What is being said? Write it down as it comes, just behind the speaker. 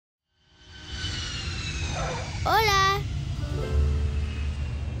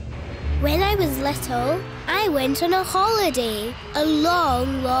little, I went on a holiday, a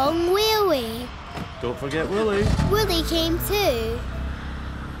long, long way away. Don't forget Wolly. Wolly came too.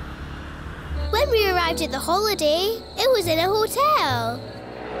 When we arrived at the holiday, it was in a hotel.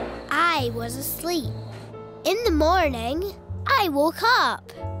 I was asleep. In the morning, I woke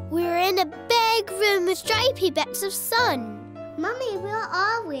up. We were in a big room with stripy bits of sun. Mummy, where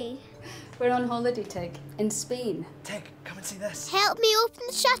are we? We're on holiday, Tig, in Spain. Tig, come and see this. Help me open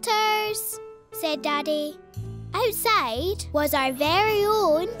the shutters, said Daddy. Outside was our very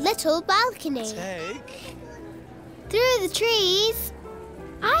own little balcony. Tig. Through the trees,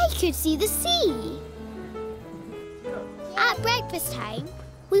 I could see the sea. At breakfast time,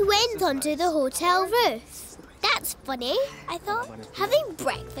 we went onto the hotel roof. That's funny, I thought, having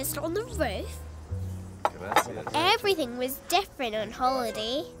breakfast on the roof. Everything was different on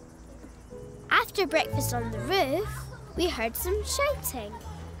holiday. After breakfast on the roof, we heard some shouting.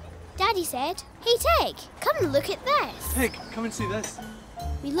 Daddy said, "Hey Tig, come and look at this." Tig, come and see this.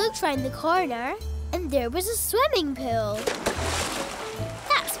 We looked round the corner and there was a swimming pool.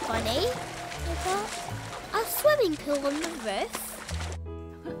 That's funny, I thought. A swimming pool on the roof?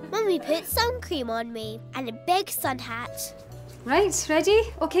 Mummy put sun cream on me and a big sun hat. Right, ready?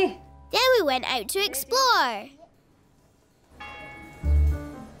 Okay. Then we went out to explore.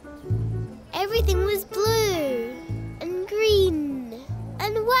 Everything was blue and green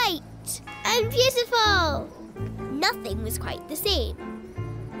and white and beautiful. Nothing was quite the same.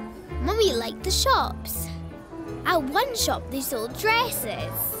 Mummy liked the shops. At one shop they sold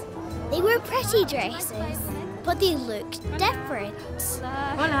dresses. They were pretty dresses, but they looked different.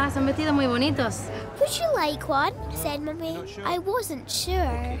 Hola, son vestidos muy bonitos. Would you like one? Said Mummy. I wasn't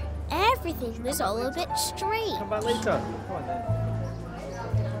sure. Everything was all a bit strange. Come back later. Come on then.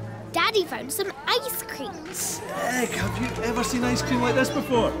 Daddy found some ice creams. Tig, have you ever seen ice cream like this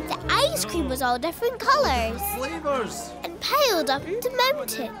before? The ice cream was all different colours Flavours. and piled up into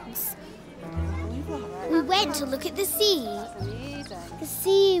mountains. We went to look at the sea. The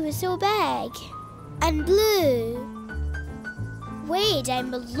sea was so big and blue. Way down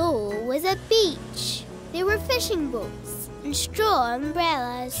below was a beach. There were fishing boats and straw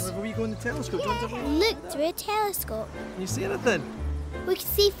umbrellas. So whenever we go in the telescope, do you want to We looked through a telescope. Can you see anything? We could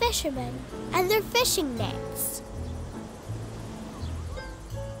see fishermen and their fishing nets.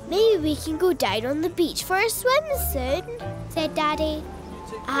 Maybe we can go down on the beach for a swim soon, said Daddy.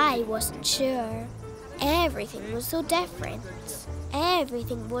 I wasn't sure. Everything was so different.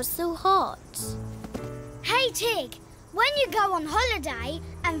 Everything was so hot. Hey Tig, when you go on holiday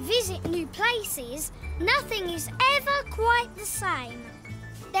and visit new places, nothing is ever quite the same.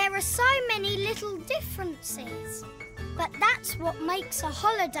 There are so many little differences. But that's what makes a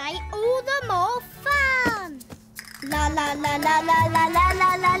holiday all the more fun. La la la la la la la la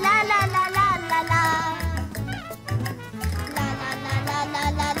la la la la la la la. La la la la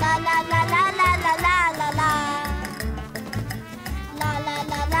la la la la la la la la la la la. La la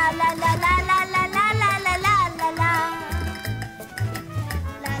la la la la la la la la la la la la la.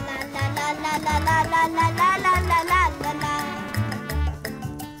 La la la la la la la la la la la la la.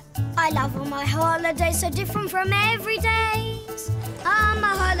 I love all my holidays, so different from every day's. On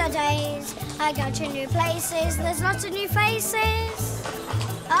my holidays, I go to new places, there's lots of new faces.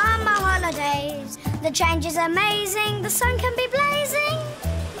 On my holidays, the change is amazing, the sun can be blazing.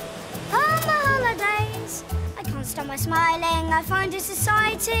 On my holidays, I can't stop my smiling, I find it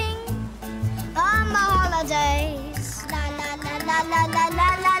exciting. On my holidays, la la la la la la la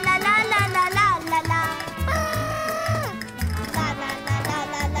la la la la la la la la.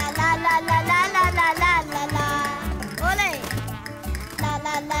 La la la la la la la la. Wolly. La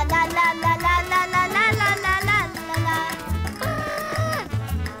la la la la la la la la la la la la la la.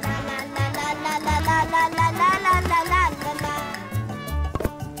 La la la la la la la la la la la la la.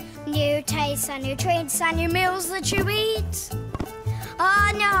 New tastes and new treats and new meals that you eat.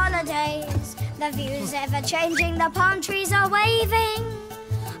 On your holidays, the view's ever changing, the palm trees are waving.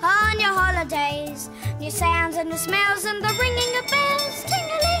 On your holidays, new sounds and new smells and the ringing of bells,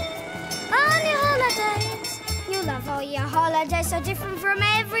 tingling. On your holidays, you love all your holidays, so different from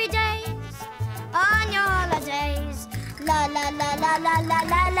every day's. On your holidays, la la la la la la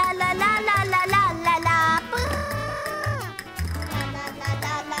la la la la la la la la la. La la la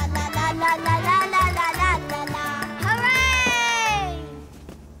la la la la la la la la la la. Hooray!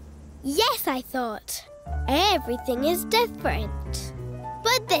 Yes, I thought. Everything is different.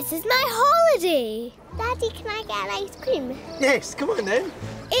 But this is my holiday. Daddy, can I get an ice cream? Yes, come on then.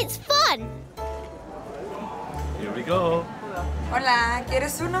 It's fun. Here we go. Hola,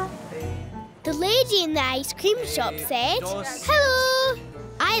 ¿quieres uno? The lady in the ice cream shop said, "Hello,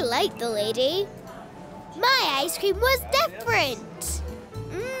 I liked the lady. My ice cream was different.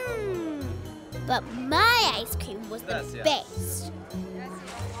 But my ice cream was the best.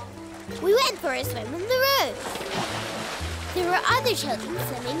 We went for a swim on the roof. There were other children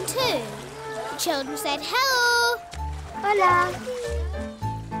swimming too. The children said hello. Hola.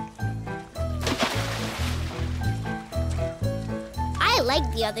 I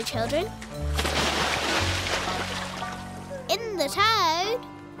liked the other children. In the town,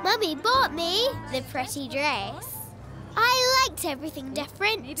 Mummy bought me the pretty dress. I liked everything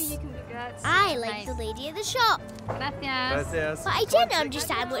different. Maybe you can get. I liked the lady at the shop, Gracias. but I didn't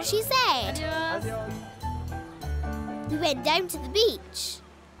understand what she said. Adiós. We went down to the beach.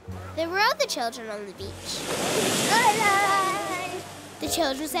 There were other children on the beach. Hola. The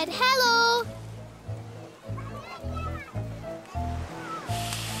children said hello.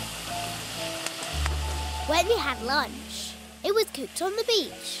 When we had lunch, it was cooked on the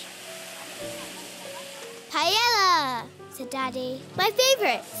beach. Paella, said Daddy. My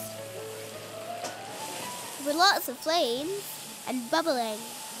favourite. There were lots of flames and bubbling.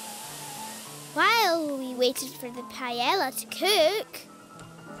 While we waited for the paella to cook,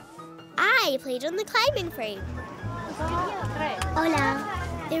 I played on the climbing frame. Hola.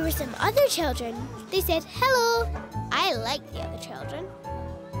 There were some other children. They said hello. I liked the other children.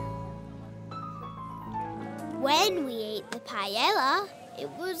 When we ate the paella, it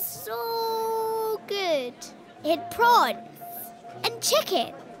was so good. It had prawns and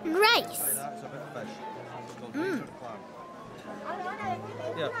chicken and rice.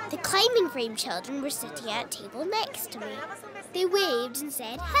 The climbing frame children were sitting at a table next to me. They waved and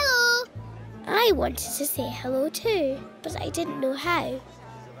said hello. I wanted to say hello too, but I didn't know how.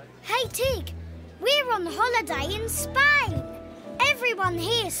 Hey, Tig. We're on holiday in Spain. Everyone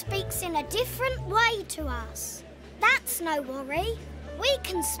here speaks in a different way to us. That's no worry. We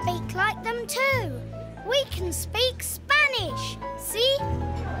can speak like them too. We can speak Spanish. See?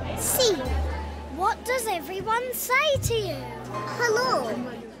 See, What does everyone say to you? hello.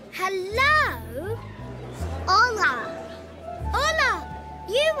 Hello? Hola. Hola.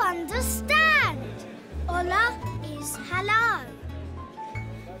 You understand. Hola is hello.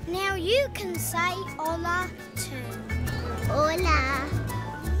 Now you can say hola too. Hola.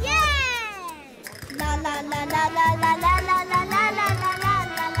 Yeah! La la la la la la la la la la la la la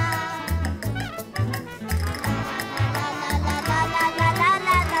la la. La la la la la la la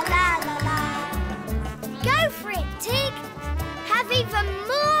la la la la. Go for it, Tig. Have even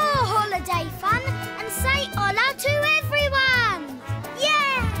more holiday fun and say hola to everyone.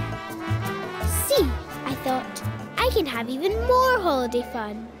 Yeah! See, I thought, I can have even more holiday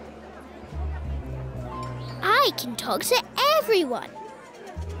fun. I can talk to everyone.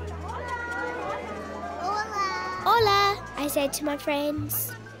 Hola, I said to my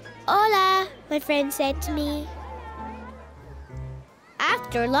friends. Hola, my friend said to me.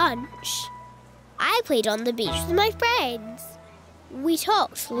 After lunch, I played on the beach with my friends. We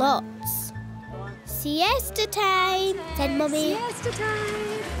talked lots. Siesta time, said Mummy. Siesta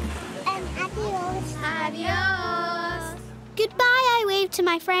time. Adios. Adiós. Goodbye, I waved to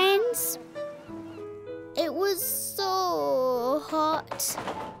my friends. It was so hot.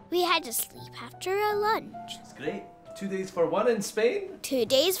 We had to sleep after our lunch. It's great. 2 days for one in Spain. 2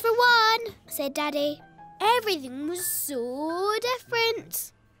 days for one, said Daddy. Everything was so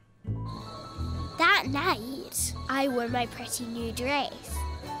different. That night, I wore my pretty new dress.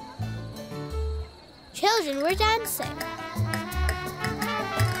 Children were dancing.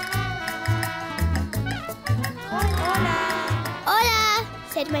 Hola,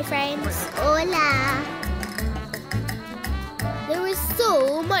 said my friends. Hola. There was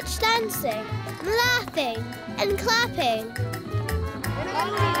so much dancing, laughing, and clapping.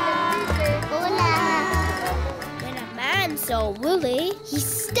 Hola. When a man saw Wolly, he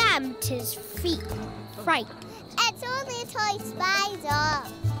stamped his feet. Fright. It's only a toy spider.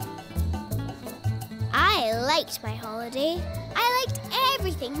 I liked my holiday. I liked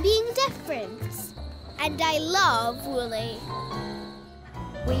everything being different. And I love Wolly.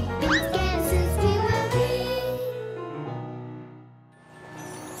 We've been together since we were wee.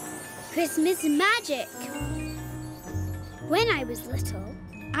 Christmas magic. When I was little,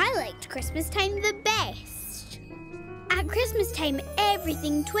 I liked Christmas time the best. At Christmas time,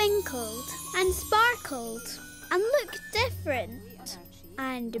 everything twinkled and sparkled and looked different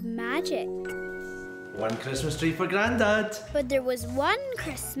and magic. One Christmas tree for Grandad. But there was one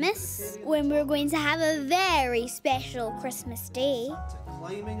Christmas when we were going to have a very special Christmas day.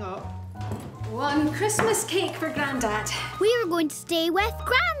 Climbing up. One Christmas cake for Grandad. We were going to stay with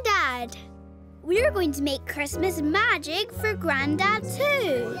Grandad. we're going to make Christmas magic for Grandad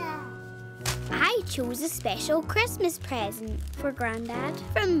too. Yeah. I chose a special Christmas present for Grandad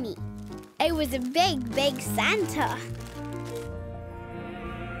from me. It was a big, big Santa.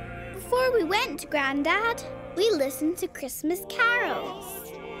 Before we went to Grandad, we listened to Christmas carols.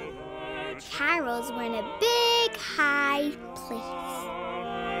 Carols were in a big, high place.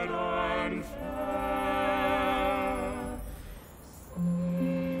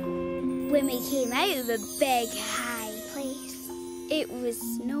 When we came out of the big, high place, it was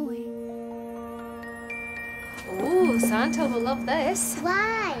snowing. Oh, Santa will love this.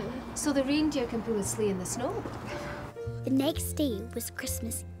 Why? So the reindeer can pull a sleigh in the snow. The next day was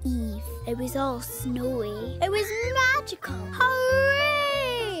Christmas Eve. It was all snowy. It was magical.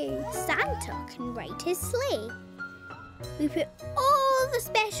 Hooray! Santa can ride his sleigh. We put all the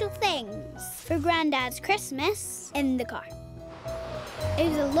special things for Grandad's Christmas in the car. It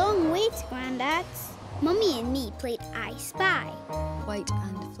was a long way to Grandad's. Mummy and me played I Spy. White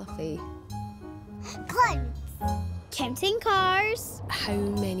and fluffy. Clowns. Counting cars. How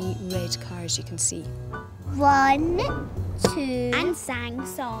many red cars you can see? 1, 2. And sang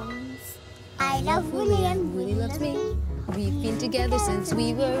songs. I love Wooly and Wolly loves me. We've been together since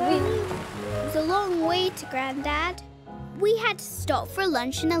we were wee. It was a long way to Grandad. We had to stop for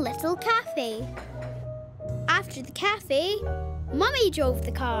lunch in a little cafe. After the cafe, Mummy drove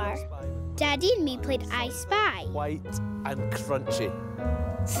the car. Daddy and me played I Spy. White and crunchy.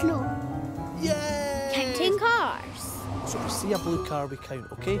 Snow. Yay! Counting cars. So if we see a blue car, we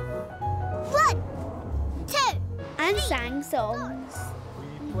count, okay? 1, 2. And sang songs.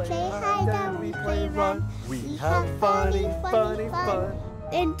 We play hide and we play run. We have funny fun.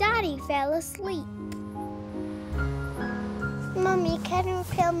 Then Daddy fell asleep. Mummy, can you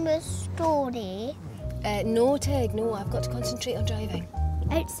tell me a story? No, Tig, no. I've got to concentrate on driving.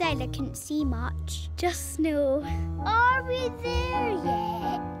 Outside I couldn't see much, just snow. Are we there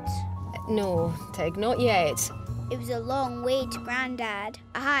yet? No, Tig, not yet. It was a long way to Grandad.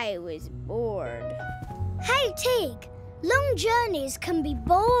 I was bored. Hey, Tig, long journeys can be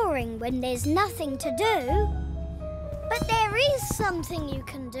boring when there's nothing to do. But there is something you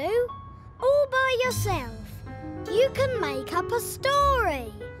can do, all by yourself. You can make up a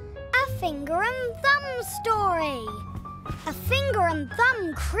story. A finger and thumb story. A finger and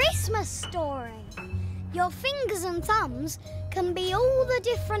thumb Christmas story. Your fingers and thumbs can be all the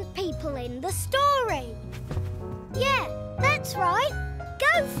different people in the story. Yeah, that's right.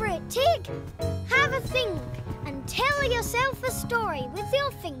 Go for it, Tig. Have a think and tell yourself a story with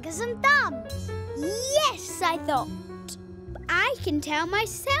your fingers and thumbs. Yes, I thought. I can tell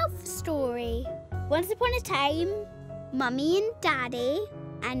myself a story. Once upon a time, Mummy and Daddy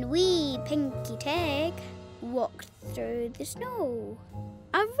and wee Pinky Tig walked through the snow.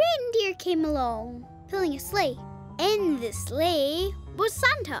 A reindeer came along, pulling a sleigh. In the sleigh was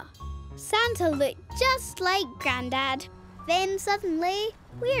Santa. Santa looked just like Grandad. Then suddenly,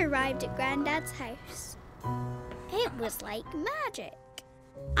 we arrived at Grandad's house. It was like magic.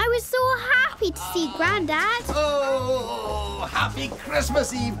 I was so happy to see Grandad. Oh, happy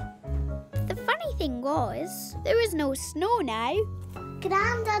Christmas Eve! The funny thing was, there was no snow now.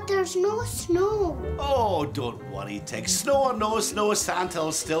 Grandad, there's no snow. Oh, don't worry, Tig. Snow or no snow,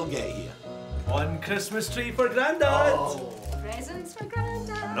 Santa'll still get here. One Christmas tree for Grandad. Oh. Presents for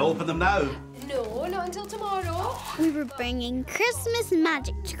Grandad. And open them now. No, not until tomorrow. We were bringing Christmas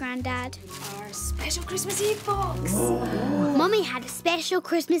magic to Grandad. Our special Christmas Eve box. Mummy had a special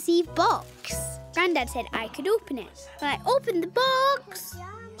Christmas Eve box. Grandad said I could open it. When I opened the box,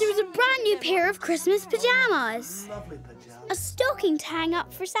 there was a brand new pair of Christmas pajamas. Lovely pajamas. A stocking to hang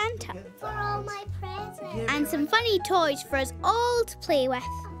up for Santa. For all my presents. And some funny toys for us all to play with.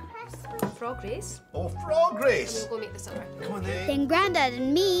 Frog race. Oh, frog race. We'll go make the supper. Come on then. Then Grandad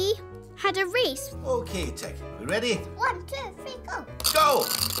and me had a race. Okay, Tig. We ready? 1, 2, 3, go. Go!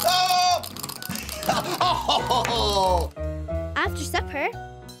 Oh! After supper,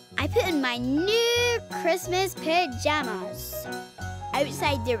 I put on my new Christmas pajamas.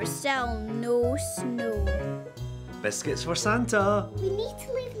 Outside there was still no snow. Biscuits for Santa. We need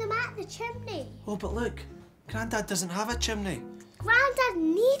to leave them at the chimney. Oh, but look, Grandad doesn't have a chimney. Grandad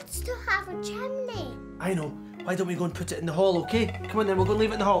needs to have a chimney. I know. Why don't we go and put it in the hall, okay? Come on then, we'll go and leave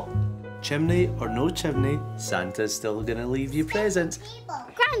it in the hall. Chimney or no chimney, Santa's still gonna leave you presents.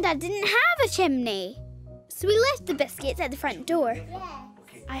 Grandad didn't have a chimney. So we left the biscuits at the front door.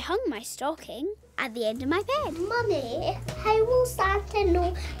 I hung my stocking at the end of my bed. Mummy, how will Santa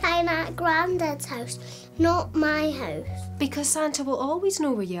know I'm at Grandad's house, not my house? Because Santa will always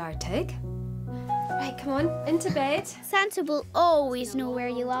know where you are, Tig. Right, come on, into bed. Santa will always know where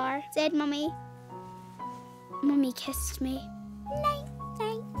you are, said Mummy. Mummy kissed me. Night,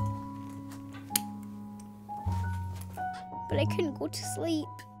 night. But I couldn't go to sleep.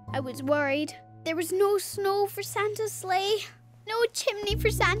 I was worried. There was no snow for Santa's sleigh. No chimney for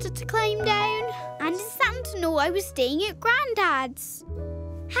Santa to climb down. And did Santa know I was staying at Grandad's?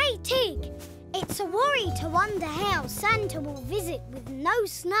 Hey, Tig. It's a worry to wonder how Santa will visit with no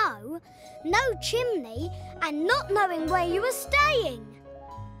snow, no chimney, and not knowing where you are staying.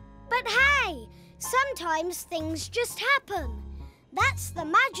 But hey, sometimes things just happen. That's the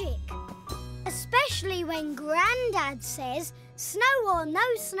magic. Especially when Grandad says, snow or no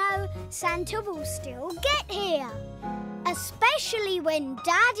snow, Santa will still get here. Especially when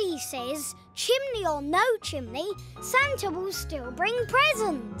Daddy says, chimney or no chimney, Santa will still bring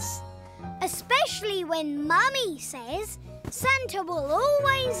presents. Especially when Mummy says, Santa will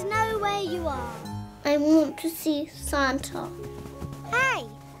always know where you are. I want to see Santa. Hey,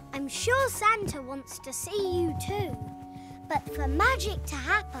 I'm sure Santa wants to see you too. But for magic to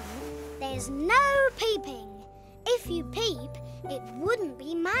happen, there's no peeping. If you peep, it wouldn't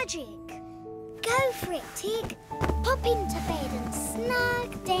be magic. Go for it, Tig. Pop into bed and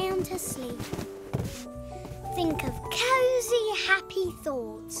snug down to sleep. Think of cozy, happy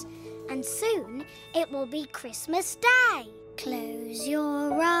thoughts, and soon it will be Christmas Day. Close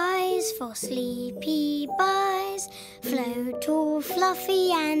your eyes for sleepy buys, float all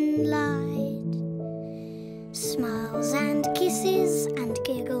fluffy and light. Smiles and kisses and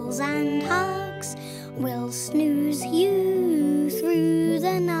giggles and hugs will snooze you through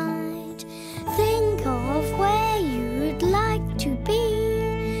the night. Think of where you'd like to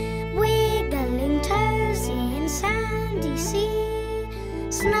be, wiggling toes in sandy sea.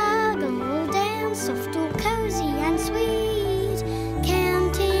 Snuggle down, soft or cozy and sweet,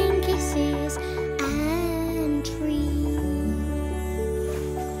 counting kisses and treats.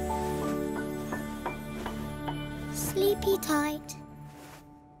 Sleepy tight.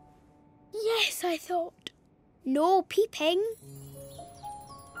 Yes, I thought. No peeping.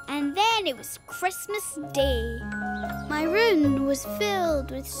 And then it was Christmas Day. My room was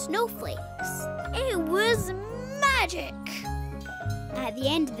filled with snowflakes. It was magic. At the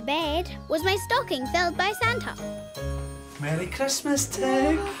end of the bed was my stocking filled by Santa. Merry Christmas,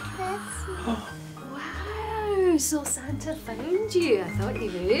 Tig. Wow, so Santa found you. I thought he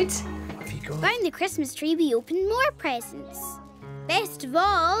would. What have you got? Round the Christmas tree we opened more presents. Best of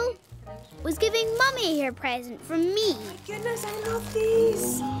all was giving Mummy her present from me. Goodness, I love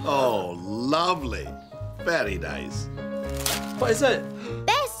these. Oh, lovely. Very nice. What is it?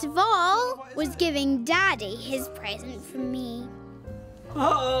 Best of all was giving Daddy his present from me.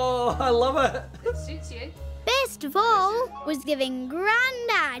 Oh, I love it. It suits you. Best of all was giving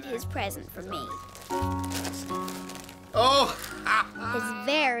Grandad his present from me. Oh, His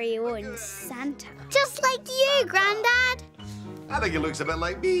very own Santa. Just like you, Grandad. I think it looks a bit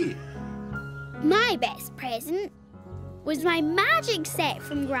like me. My best present was my magic set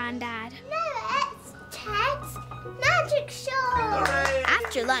from Grandad. No, it's Ted's magic show. Hooray!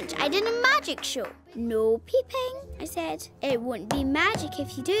 After lunch, I did a magic show. No peeping, I said. It wouldn't be magic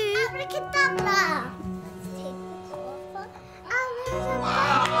if you do. Abracadabra. Let's take this off. And there's a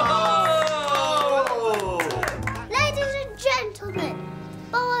Wow! Ladies and gentlemen,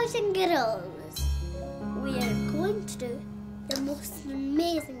 boys and girls, we are going to do the most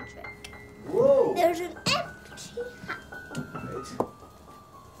amazing trick. Whoa! There's an empty hat.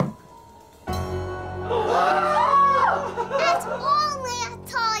 It's only a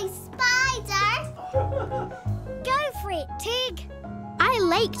toy spider. Go for it, Tig. I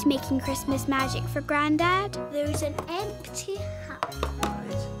liked making Christmas magic for Grandad. There's an empty hat.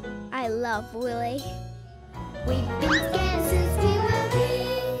 I love Wolly. We've been together since we were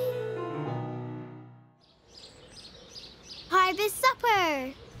wee. Harvest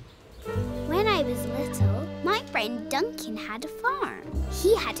supper. When I was little, my friend Duncan had a farm.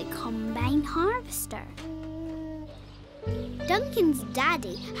 He had a combine harvester. Duncan's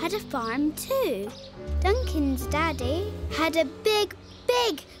daddy had a farm too. Duncan's daddy had a big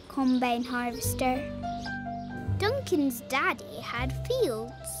combine harvester. Duncan's daddy had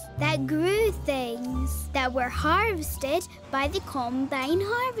fields that grew things that were harvested by the combine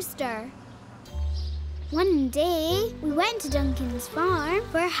harvester. One day, we went to Duncan's farm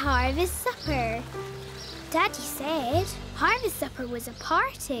for harvest supper. Daddy said harvest supper was a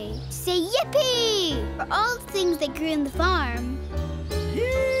party to say yippee for all the things that grew in the farm.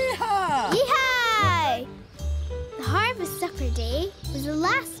 Yeehaw! Yee-haw! The harvest supper day was the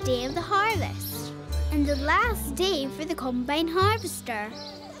last day of the harvest and the last day for the combine harvester.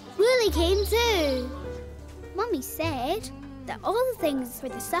 Wolly came too. Mummy said that all the things for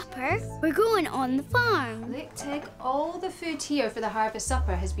the supper were growing on the farm. Look, Tig, all the food here for the harvest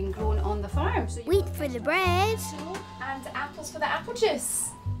supper has been grown on the farm. So Wheat for the bread, and apples for the apple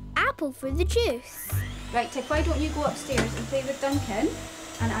juice. apple for the juice. Right, Tig, why don't you go upstairs and play with Duncan,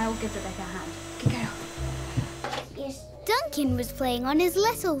 and I'll give Rebecca a hand. Good girl. Yes. Duncan was playing on his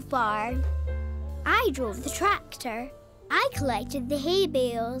little farm. I drove the tractor. I collected the hay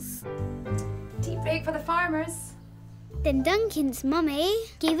bales. Tea break for the farmers. Then Duncan's mummy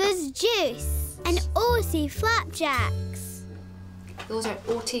gave us juice and Oaty flapjacks. Those are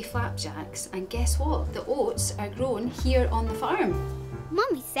oaty flapjacks, and guess what? The oats are grown here on the farm.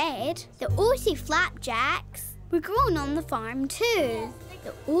 Mummy said the Oaty flapjacks were grown on the farm too.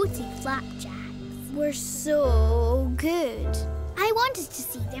 The Oaty flapjacks were so good. I wanted to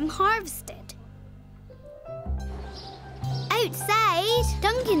see them harvested. Outside,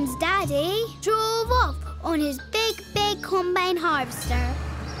 Duncan's daddy drove off on his big combine harvester.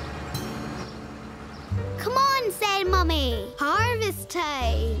 Come on, said Mummy. Harvest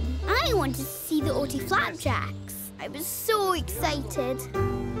time. I wanted to see the Oaty flapjacks. I was so excited.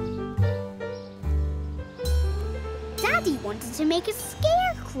 Daddy wanted to make a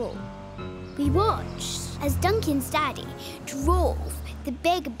scarecrow. We watched as Duncan's daddy drove the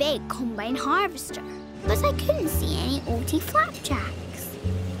big combine harvester, but I couldn't see any Oaty flapjacks.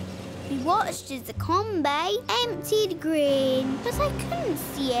 We watched as the combine emptied grain, but I couldn't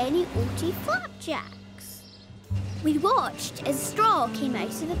see any Oaty flapjacks. We watched as straw came out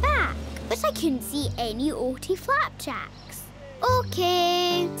of the back, but I couldn't see any Oaty flapjacks.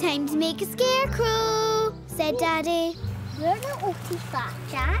 Okay, time to make a scarecrow, said Daddy. Where are the Oaty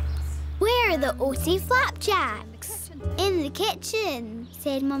flapjacks? Where are the Oaty flapjacks? In the kitchen,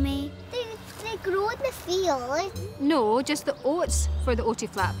 said Mummy. They grow in the field. No, just the oats for the oaty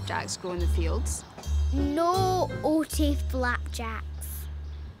flapjacks grow in the fields. No Oaty flapjacks.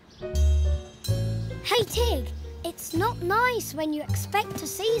 Hey, Tig, it's not nice when you expect to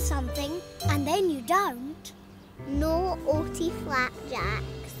see something and then you don't. No Oaty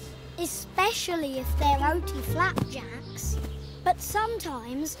flapjacks. Especially if they're oaty flapjacks. But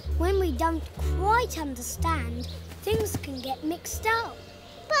sometimes, when we don't quite understand, things can get mixed up.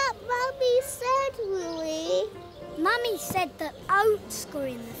 But Mummy said, Wolly. Mummy said that oats grew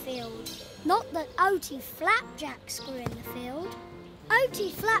in the field, not that oaty flapjacks grew in the field. Oaty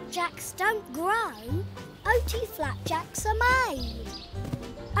flapjacks don't grow. Oaty flapjacks are made.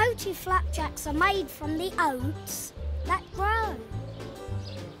 Oaty flapjacks are made from the oats that grow.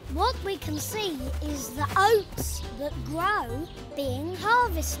 What we can see is the oats that grow being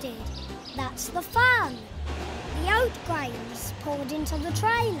harvested. That's the fun. The oat grains poured into the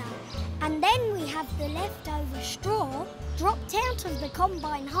trailer, and then we have the leftover straw dropped out of the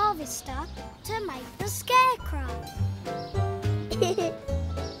combine harvester to make the scarecrow.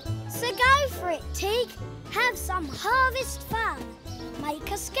 So go for it, Tig. Have some harvest fun.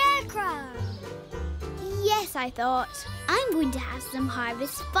 Make a scarecrow. Yes, I thought. I'm going to have some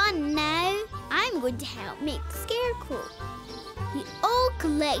harvest fun now. I'm going to help make the scarecrow. We all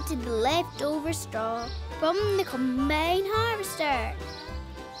collected the leftover straw from the combine harvester.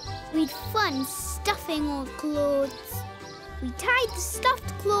 We'd fun stuffing old clothes. We tied the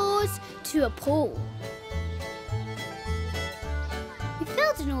stuffed clothes to a pole. We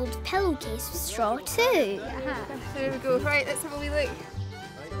filled an old pillowcase with straw too. There we go. Right, let's have a wee look.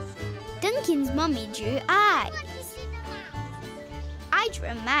 Duncan's mummy drew eyes. I drew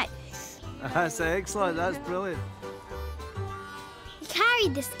a mouth. That's excellent, that's brilliant. We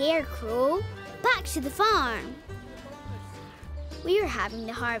carried the scarecrow back to the farm. We were having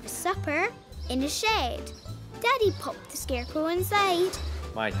the harvest supper in a shed. Daddy popped the scarecrow inside.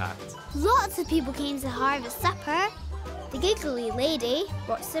 My hat. Lots of people came to the harvest supper. The giggly lady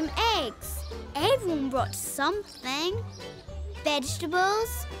brought some eggs. Everyone brought something.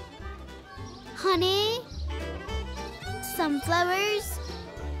 Vegetables, honey, sunflowers,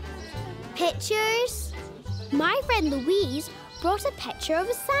 pictures. My friend Louise brought a picture of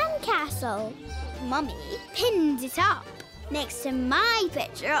a sandcastle. Mummy pinned it up next to my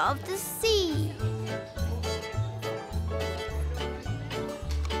picture of the sea.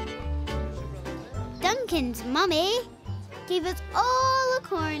 Duncan's mummy gave us all a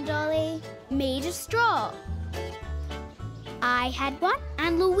corn dolly made of straw. I had one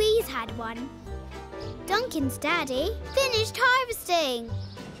and Louise had one. Duncan's daddy finished harvesting.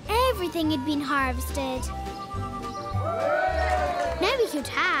 Everything had been harvested. Now we could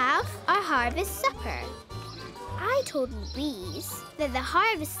have our harvest supper. I told Louise that the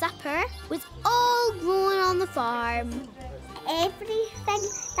harvest supper was all grown on the farm. Everything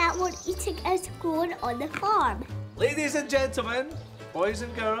that we're eating is grown on the farm. Ladies and gentlemen, boys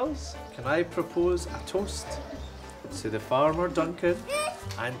and girls, can I propose a toast to the farmer Duncan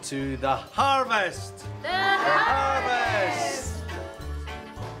and to the harvest? The harvest!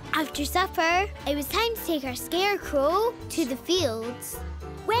 After supper, it was time to take our scarecrow to the fields.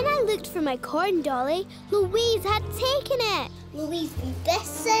 When I looked for my corn dolly, Louise had taken it. Louise,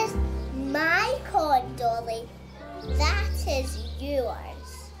 this is my corn dolly. That is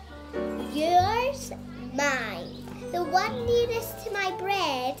yours. Yours, mine. The one nearest to my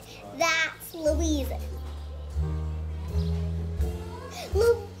bread, that's Louise's.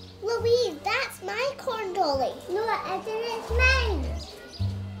 Louise, that's my corn dolly. No, it isn't, it's mine.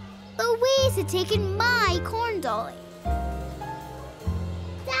 Louise had taken my corn dolly.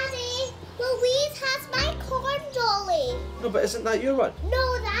 Daddy, Louise has my corn dolly. No, but isn't that your one?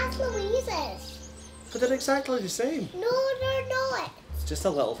 No, that's Louise's. But they're exactly the same. No, they're not. It's just a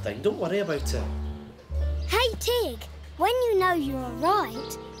little thing. Don't worry about it. Hey, Tig, when you know you're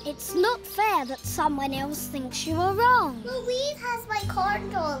right, it's not fair that someone else thinks you are wrong. Louise has my corn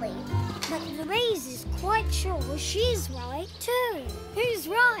dolly. But Louise is quite sure she's right too. Who's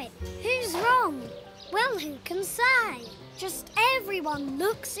right? Who's wrong? Well, who can say? Just everyone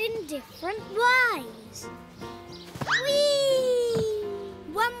looks in different ways. Whee!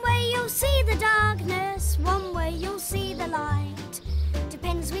 One way you'll see the darkness, one way you'll see the light.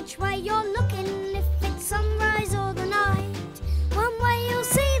 Depends which way you're looking, if it's sunrise or the night. One way you'll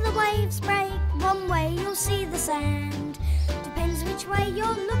see the waves break, one way you'll see the sand. Depends which way you're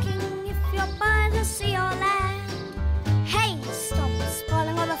looking, if you're by the sea or land. Hey, stop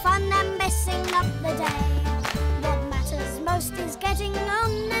spoiling all the fun and messing up the day. What matters most is getting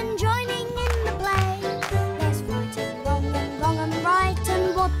on and joining in the play. There's right and wrong and right,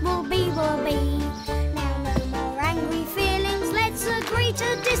 and what will be will be. Now no more angry feelings, let's agree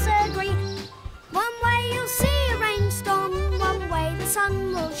to disagree. One way you'll see a rainstorm, one way the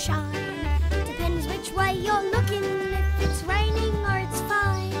sun will shine. Depends which way you're looking, if it's raining or it's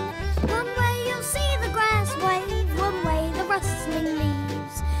fine. One way you'll see the grass wave, one way the rustling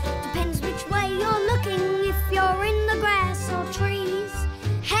leaves. Depends which way you're looking, if you're in the grass or trees.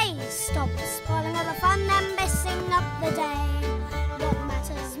 Hey, stop spoiling all the fun and messing up the day. What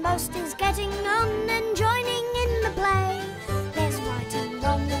matters most is getting on and joining in the play. There's right and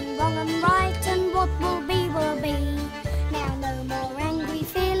wrong and right, and what will be will be. Now no more angry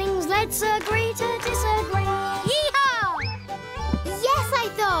feelings, let's agree to disagree. Yee-haw! Yes,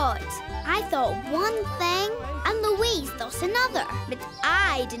 I thought one thing and Louise thought another. But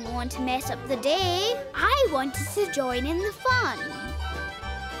I didn't want to mess up the day. I wanted to join in the fun.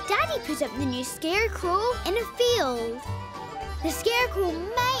 Daddy put up the new scarecrow in a field. The scarecrow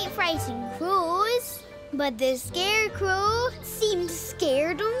might frighten crows, but the scarecrow seemed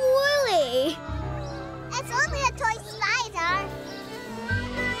scared of Wolly. It's only a toy spider.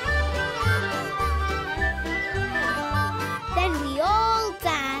 Then we all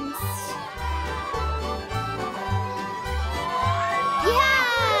danced. Yeah!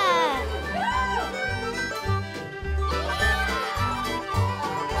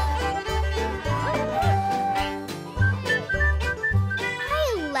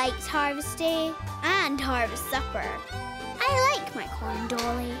 I liked Harvest Day and Harvest Supper. I like my corn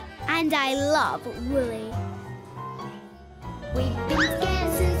dolly, and I love Wolly. We've been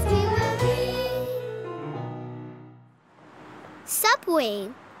together since we were wee. Subway.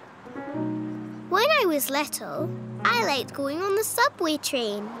 When I was little, I liked going on the subway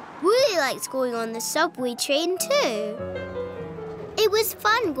train. Wolly liked going on the subway train too. It was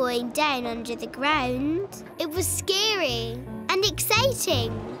fun going down under the ground. It was scary and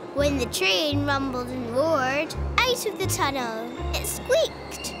exciting. When the train rumbled and roared out of the tunnel, it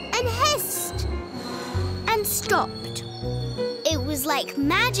squeaked and hissed and stopped. It was like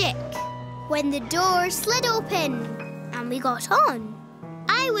magic when the door slid open and we got on.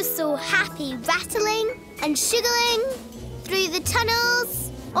 I was so happy rattling and sugaling through the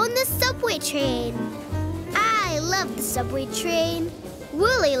tunnels on the subway train. I loved the subway train.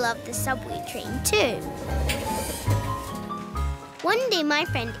 Wolly loved the subway train too. One day my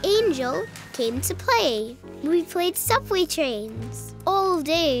friend Angel came to play. We played subway trains all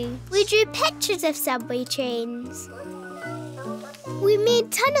day. We drew pictures of subway trains. We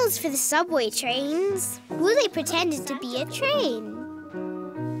made tunnels for the subway trains. Wolly pretended to be a train.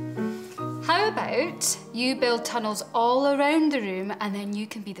 How about you build tunnels all around the room and then you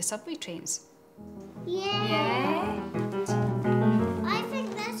can be the subway trains? Yeah. I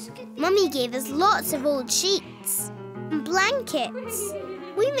think that's good. Mummy gave us lots of old sheets and blankets.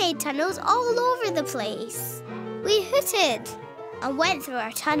 We made tunnels all over the place. We hooted and went through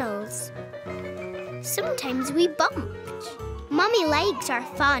our tunnels. Sometimes we bumped. Mummy likes our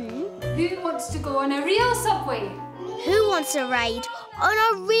fun. Who wants to go on a real subway? Who wants to ride on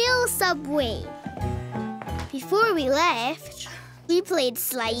a real subway? Before we left, we played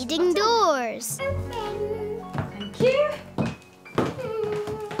sliding doors. Thank you.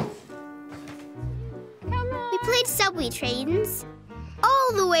 We played subway trains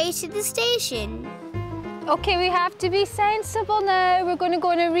all the way to the station. Okay, we have to be sensible now. We're going to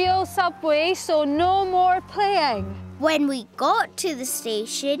go on a real subway, so no more playing. When we got to the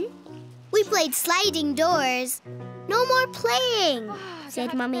station, we played sliding doors. No more playing,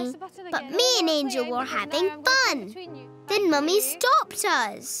 said Mummy. But me and Angel were having fun. Then Mummy stopped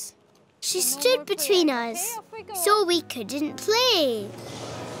us. She stood between us, so we couldn't play.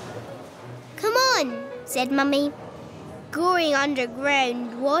 Come on, said Mummy. Going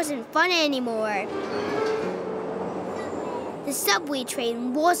underground wasn't fun anymore. The subway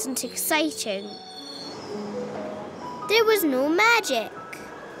train wasn't exciting. There was no magic.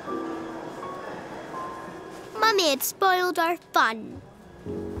 Mummy had spoiled our fun.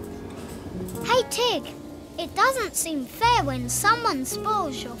 Hey, Tig, it doesn't seem fair when someone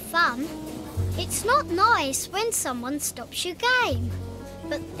spoils your fun. It's not nice when someone stops your game.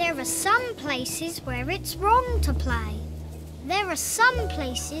 But there are some places where it's wrong to play. There are some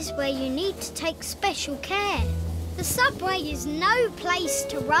places where you need to take special care. The subway is no place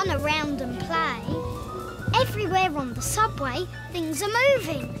to run around and play. Everywhere on the subway, things are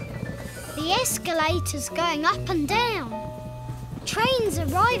moving. The escalators going up and down. Trains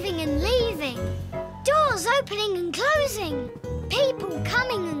arriving and leaving. Doors opening and closing. People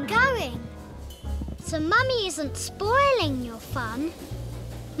coming and going. So Mummy isn't spoiling your fun.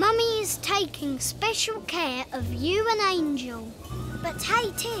 Mummy is taking special care of you and Angel. But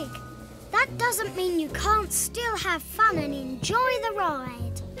hey, Tig, that doesn't mean you can't still have fun and enjoy the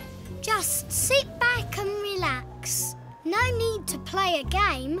ride. Just sit back and relax. No need to play a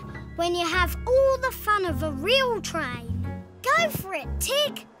game when you have all the fun of a real train. Go for it,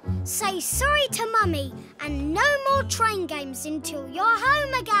 Tig. Say sorry to Mummy and no more train games until you're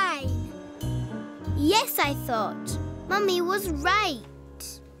home again. Yes, I thought. Mummy was right.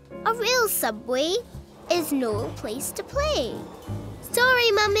 A real subway is no place to play.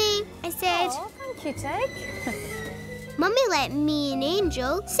 Sorry, Mummy, I said. Oh, thank you, Tig. Mummy let me and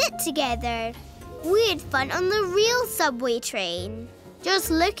Angel sit together. We had fun on the real subway train, just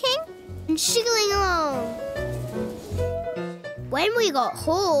looking and shiggling along. When we got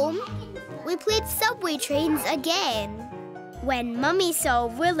home, we played subway trains again. When Mummy saw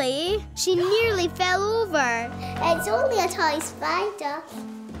Wolly, she nearly fell over. It's only a toy spider.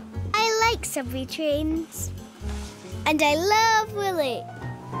 I like subway trains. And I love Wolly.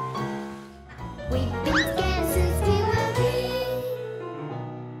 We've been scared since we were wee.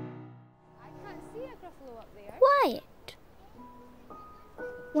 I can't see a Gruffalo up there. Quiet.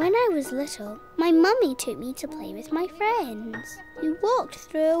 When I was little, my mummy took me to play with my friends. We walked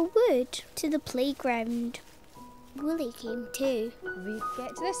through a wood to the playground. Wolly came too. We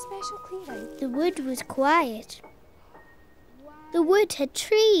get to this special clearing. The wood was quiet. The wood had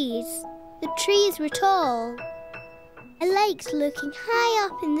trees. The trees were tall. I liked looking high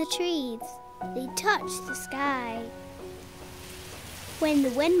up in the trees. They touched the sky. When the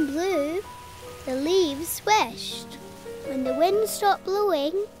wind blew, the leaves swished. When the wind stopped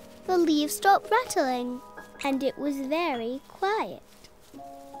blowing, the leaves stopped rattling, and it was very quiet.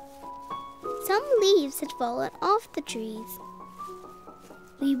 Some leaves had fallen off the trees.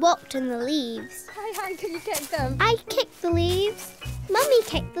 We walked on the leaves. Hi, can you kick them? I kicked the leaves. Mummy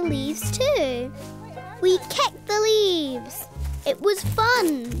kicked the leaves too. We kicked the leaves. It was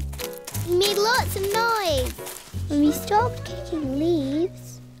fun. We made lots of noise. When we stopped kicking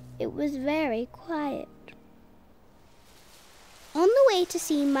leaves, it was very quiet. On the way to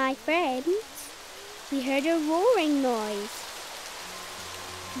see my friends, we heard a roaring noise.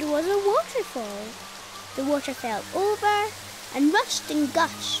 It was a waterfall. The water fell over and rushed and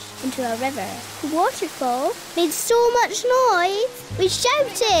gushed into a river. The waterfall made so much noise, we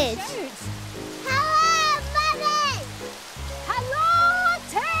shouted. Hello, Mummy! Hello,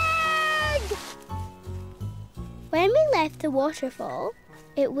 Tig! When we left the waterfall,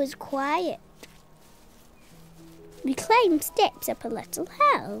 it was quiet. We climbed steps up a little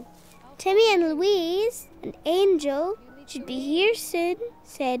hill. Timmy and Louise and Angel should be here soon,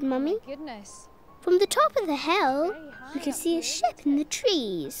 said Mummy. Goodness. From the top of the hill, we could see a ship in the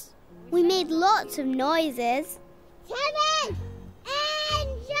trees. We made lots of noises. Timmy!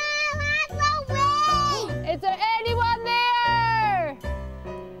 Angel and Louise! Is there anyone there?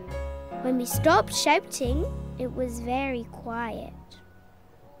 When we stopped shouting, it was very quiet.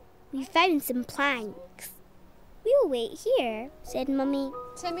 We found some planks. We'll wait here, said Mummy.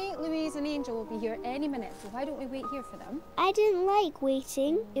 Timmy, Louise and Angel will be here any minute, so why don't we wait here for them? I didn't like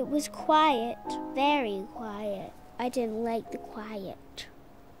waiting. It was quiet, very quiet. I didn't like the quiet.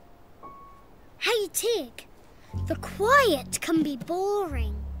 Hey, Tig, the quiet can be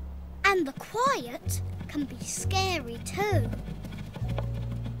boring, and the quiet can be scary too.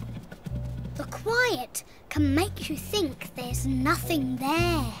 The quiet can make you think there's nothing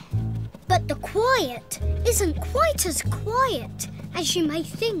there. But the quiet isn't quite as quiet as you may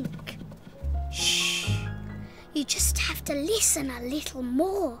think. Shh, you just have to listen a little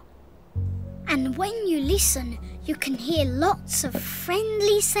more. And when you listen, you can hear lots of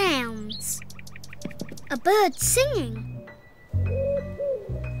friendly sounds. A bird singing.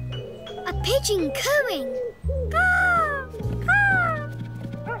 A pigeon cooing. Caw, caw.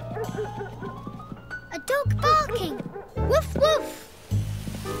 A dog barking. Woof, woof.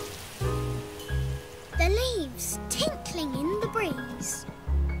 The leaves tinkling in the breeze.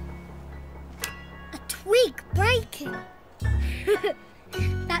 A twig breaking.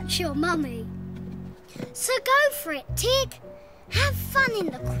 That's your mummy. So go for it, Tig. Have fun in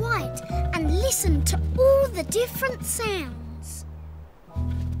the quiet and listen to all the different sounds.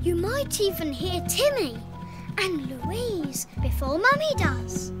 You might even hear Timmy and Louise before Mummy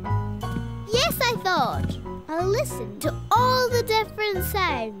does. Yes, I thought. I'll listen to all the different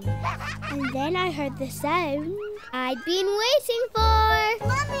sounds. And then I heard the sound I'd been waiting for.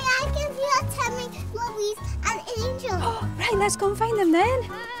 Mummy, I can hear Timmy, Louise, and Angel. Oh, right, let's go and find them then.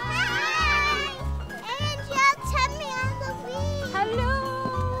 Hi! Angel, Timmy, and Louise.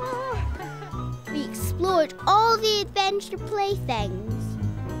 Hello! We explored all the adventure playthings.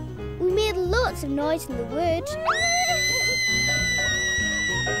 We made lots of noise in the wood.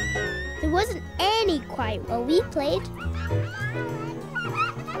 There wasn't any quiet while we played.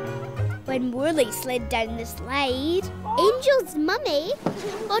 When Wolly slid down the slide, Angel's mummy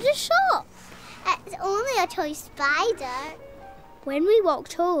got a shock. It's only a toy spider. When we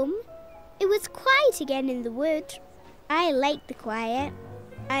walked home, it was quiet again in the wood. I like the quiet,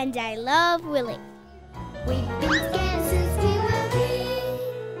 and I love Wolly. We've been scared since we were wee.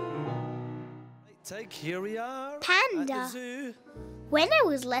 Right, Tig, here we are. Panda. At the zoo. When I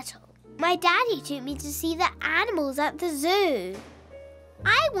was little, my daddy took me to see the animals at the zoo.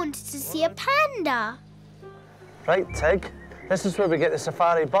 I wanted to see a panda. Right, Tig, this is where we get the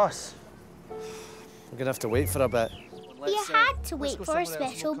safari bus. We're going to have to wait for a bit. We had to wait for a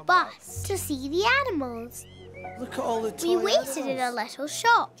special bus to see the animals. Look at all the toy We waited in a animals. little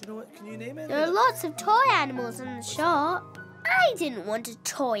shop. Do you know what? Can you name it? There are lots of toy animals in the shop. I didn't want a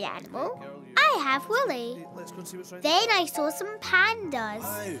toy animal. I have Wolly. Let's go and see what's right. Then I saw some pandas.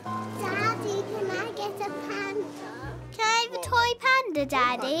 Wow. Daddy, can I get a panda? Can I have a toy panda,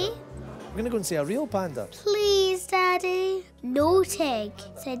 Daddy? We're going to go and see a real panda. Please, Daddy. No, Tig,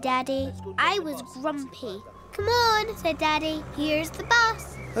 said Daddy. I was grumpy. Come on, said Daddy. Here's the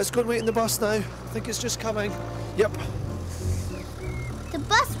bus. Let's go and wait in the bus now. I think it's just coming. Yep. The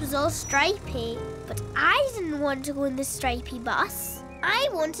bus was all stripy, but I didn't want to go in the stripy bus. I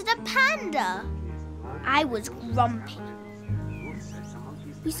wanted a panda. I was grumpy.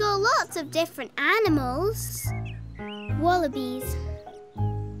 We saw lots of different animals. Wallabies,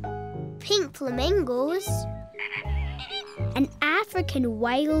 pink flamingos, an African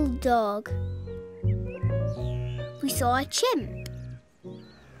wild dog. We saw a chimp.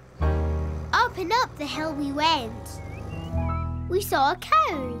 Up and up the hill we went. We saw a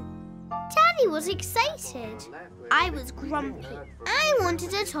cow. Daddy was excited. I was grumpy. I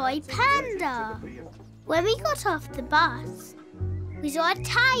wanted a toy panda. When we got off the bus, we saw a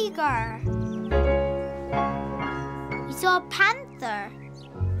tiger. We saw a panther.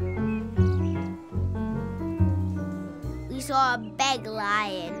 We saw a big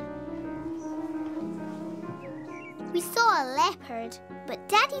lion. We saw a leopard, but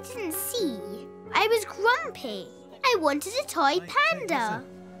Daddy didn't see. I was grumpy. I wanted a toy panda.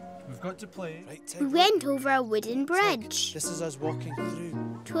 We've got to play. Right, Tig. We went over a wooden bridge This is us walking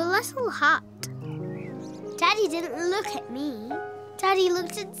through. to a little hut. Daddy didn't look at me. Daddy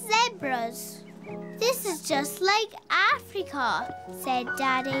looked at zebras. This is just like Africa, said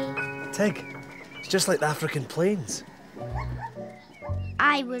Daddy. Tig, it's just like the African plains.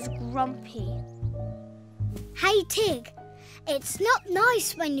 I was grumpy. Hey, Tig, it's not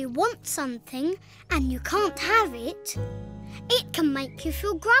nice when you want something and you can't have it. It can make you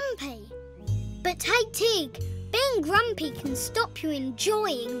feel grumpy. But hey, Tig, being grumpy can stop you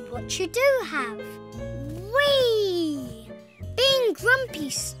enjoying what you do have. Whee! Being grumpy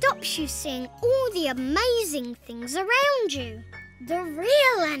stops you seeing all the amazing things around you. The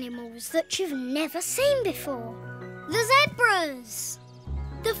real animals that you've never seen before. The zebras.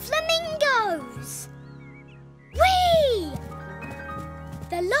 The flamingos. Whee!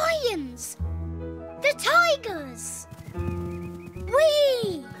 The lions. The tigers.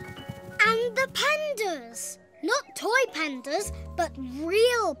 Whee! And the pandas. Not toy pandas, but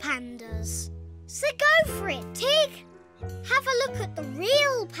real pandas. So go for it, Tig. Have a look at the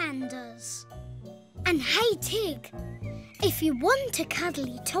real pandas. And hey, Tig, if you want a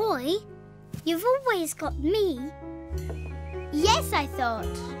cuddly toy, you've always got me. Yes, I thought.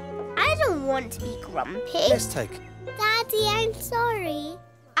 I don't want to be grumpy. Yes, Tig. Daddy, I'm sorry.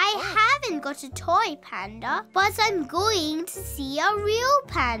 I haven't got a toy panda, but I'm going to see a real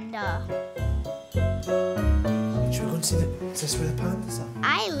panda. Should we go and see is this where the pandas are?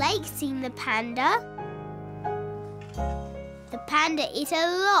 I like seeing the panda. The panda ate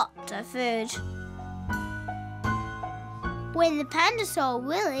a lot of food. When the panda saw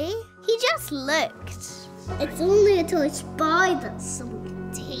Willy, he just looked. It's only a toy spider,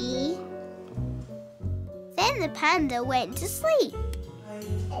 sweetie. Then the panda went to sleep.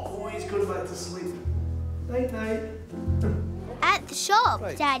 Oh, he's going back to sleep. Night, night. At the shop,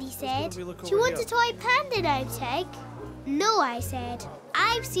 Right. Daddy said, Let's have a look "Do you over want here." a toy panda now, Tig?" "No," I said.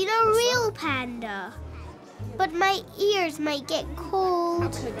 "I've seen a real panda. But my ears might get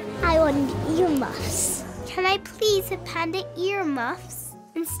cold." I want earmuffs. "Can I please have panda earmuffs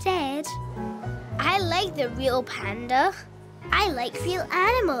instead?" I like the real panda. I like real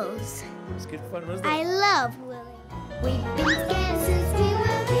animals. It's good fun, isn't it? I love Willy. We've been together since we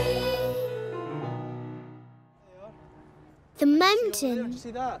were wee. The mountain.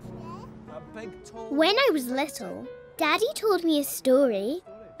 See that? A big tall... When I was little, Daddy told me a story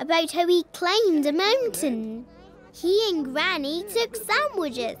about how he climbed a mountain. He and Granny took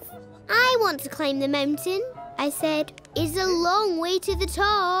sandwiches. "I want to climb the mountain," I said. "It's a long way to the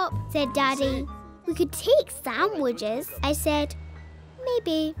top," said Daddy. "We could take sandwiches," I said.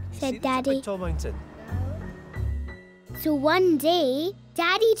 "Maybe," said Daddy. Big tall mountain. So one day,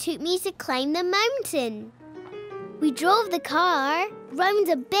 Daddy took me to climb the mountain. We drove the car round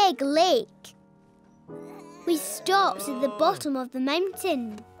a big lake. We stopped at the bottom of the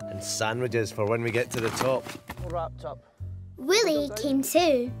mountain. And sandwiches for when we get to the top. All wrapped up. Willy came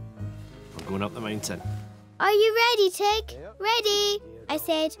too. We're going up the mountain. "Are you ready, Tig?" "Ready," I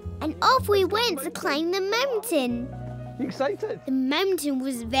said, and off we went to climb the mountain. You excited? The mountain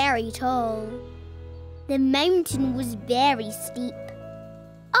was very tall. The mountain was very steep.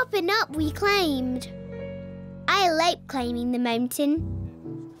 Up and up we climbed. I like climbing the mountain.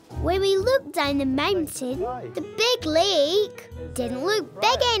 When we looked down the mountain, the big lake didn't look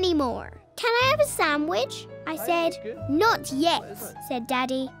big anymore. "Can I have a sandwich?" I said. "Not yet," said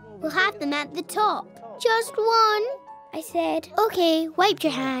Daddy. "We'll have them at the top." "Just one," I said. "Okay, wipe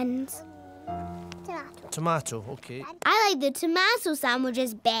your hands." Tomato, okay. I like the tomato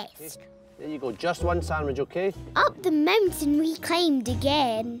sandwiches best. There you go, just one sandwich, okay? Up the mountain we climbed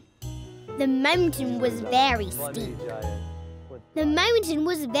again. The mountain was very steep. The mountain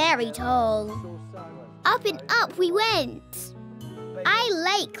was very tall. Up and up we went. I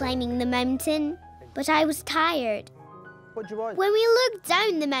like climbing the mountain, but I was tired. What do you want? When we looked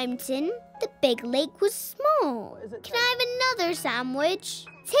down the mountain, the big lake was small. "Can I have another sandwich?"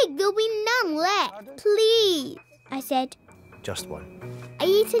 "Tig, there'll be none left, please," I said. Just one. I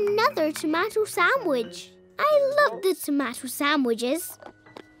ate another tomato sandwich. I love the tomato sandwiches.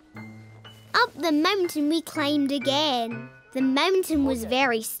 Up the mountain we climbed again. The mountain was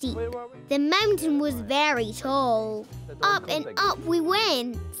very steep. The mountain was very tall. Up and up we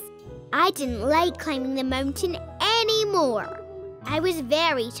went. I didn't like climbing the mountain anymore. I was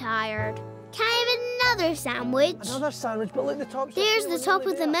very tired. "Can I have another sandwich?" Another sandwich, but look, the top. "There's the top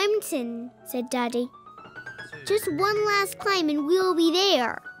of the mountain," said Daddy. "Just one last climb and we'll be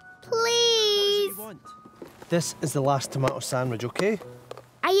there. Please." This is the last tomato sandwich, okay?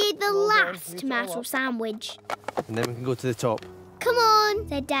 I ate the last tomato sandwich. And then we can go to the top. "Come on,"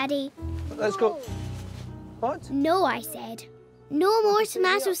 said Daddy. Let's go. What? "No," I said. "No more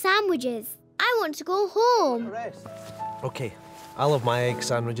tomato sandwiches. I want to go home." Okay, I'll have my egg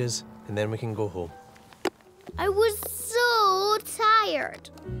sandwiches and then we can go home. I was so tired.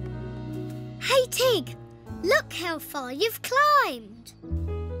 Hey, Tig, look how far you've climbed.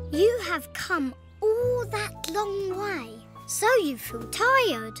 You have come all that long way, so you feel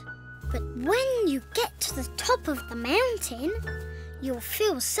tired. But when you get to the top of the mountain, you'll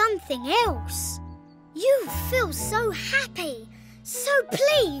feel something else. You feel so happy, so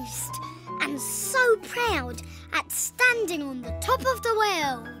pleased, and so proud at standing on the top of the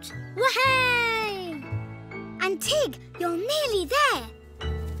world. Wahey! And Tig, you're nearly there.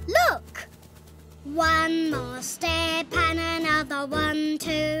 Look! 1 more step and another 1,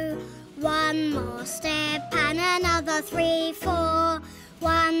 2. 1 more step and another 3, 4.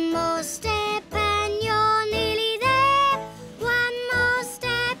 1 more step and you're nearly there. 1 more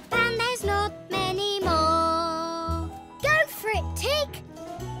step and there's not many more. Go for it, Tig.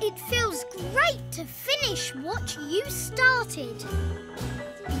 It feels great to finish what you started.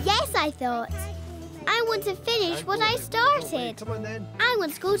 Yes, I thought. I want to finish what I started. Come on then. I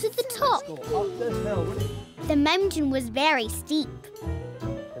want to go to the top. Let's go up this hill, Woody. The mountain was very steep.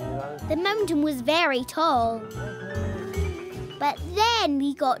 The mountain was very tall. But then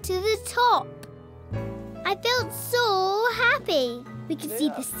we got to the top. I felt so happy. We could see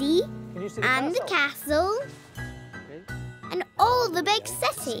the sea and the castle and all the big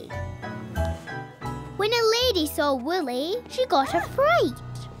city. When a lady saw Wolly, she got a fright.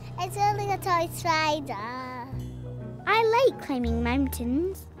 It's only a toy spider. I like climbing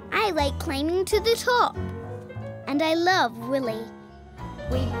mountains. I like climbing to the top. And I love Wolly.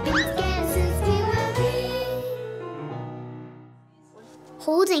 We've been scared since we were wee.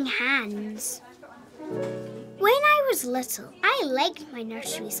 Holding hands. When I was little, I liked my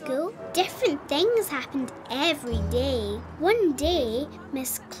nursery school. Different things happened every day. One day,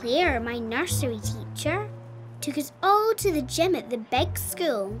 Miss Claire, my nursery teacher, took us all to the gym at the big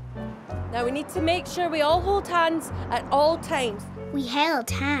school. Now we need to make sure we all hold hands at all times. We held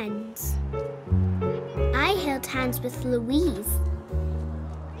hands. I held hands with Louise.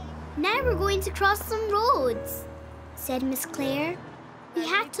 Now we're going to cross some roads, said Miss Claire. We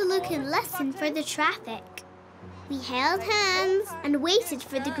had to look and listen for the traffic. We held hands and waited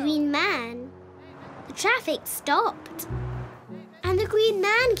for the green man. The traffic stopped. And the green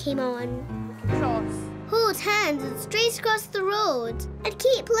man came on. Cross. Hold hands and straight across the road and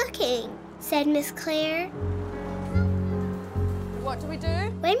keep looking, said Miss Claire. What do we do?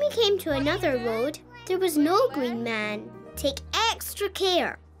 When we came to another road, there was no green man. Take extra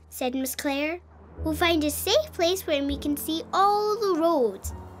care, said Miss Claire. We'll find a safe place where we can see all the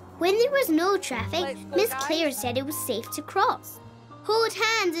roads. When there was no traffic, Miss Claire said it was safe to cross. Hold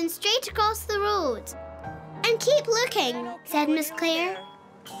hands and straight across the road. And keep looking, said Miss Claire.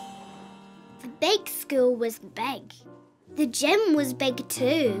 The big school was big. The gym was big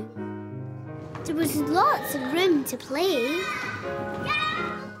too. There was lots of room to play.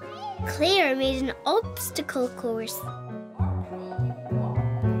 Claire made an obstacle course.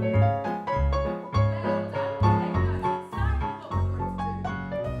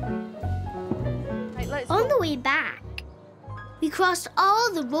 On the way back, we crossed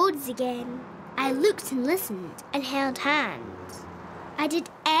all the roads again. I looked and listened and held hands. I did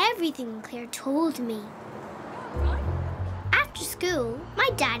everything Claire told me. After school, my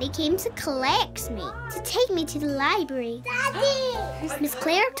daddy came to collect me, to take me to the library. Daddy! Miss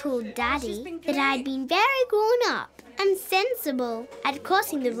Claire told Daddy that I had been very grown up and sensible at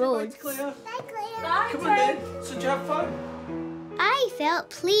crossing the roads. Claire. Bye, Claire. Bye, Come on then. So did you have fun? I felt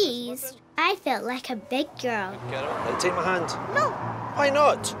pleased. I felt like a big girl. Get up. Right, take my hand. No, Why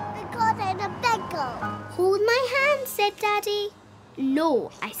not? because I'm a big girl. Hold my hand, said Daddy. No,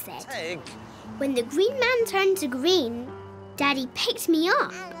 I said. Tig. When the green man turned to green, Daddy picked me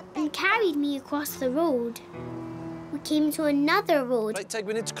up and carried me across the road. We came to another road. Right, Tig,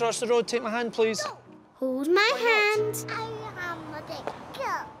 we need to cross the road. Take my hand, please. Hold my hand. I am a big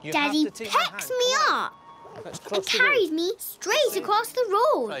girl. You Daddy have to take my hand. picked me Come on. up Let's and cross the road. carried me straight across the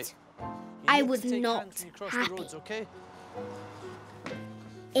road. Right. I You need was to take not hands when you cross happy. The roads, okay?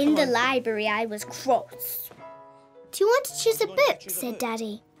 In the library, I was cross. Do you want to choose a book? Said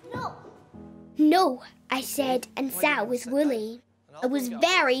Daddy. No. No, I said, and sat with Wolly. I was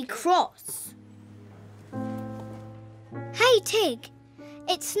very cross. Hey, Tig.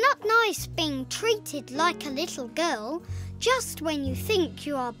 It's not nice being treated like a little girl just when you think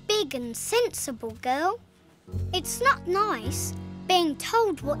you are a big and sensible girl. It's not nice being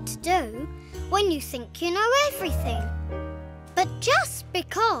told what to do when you think you know everything. But just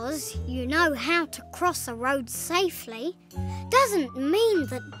because you know how to cross a road safely doesn't mean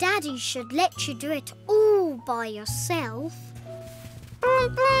that Daddy should let you do it all by yourself.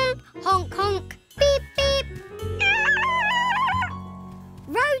 Honk, honk, beep, beep.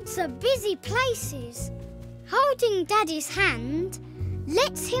 Roads are busy places. Holding Daddy's hand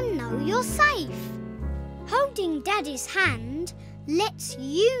lets him know you're safe. Holding Daddy's hand lets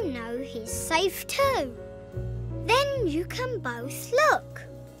you know he's safe too. Then you can both look.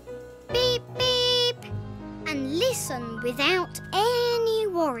 Beep, beep. And listen without any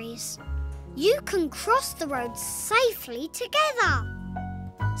worries. You can cross the road safely together.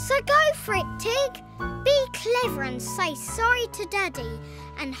 So go for it, Tig. Be clever and say sorry to Daddy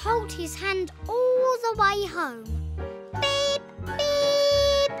and hold his hand all the way home. Beep,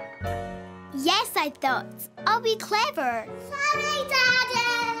 beep. Yes, I thought. I'll be clever. Sorry,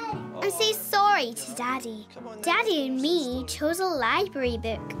 Daddy! And say sorry to Daddy. Daddy and me chose a library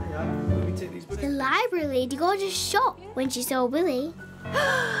book. The library lady got a shock when she saw Willy.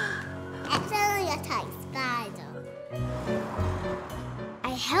 It's only a tight spider. I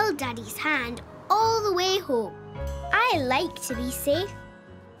held Daddy's hand all the way home. I like to be safe.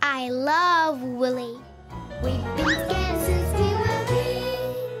 I love Willy. We've been together since we were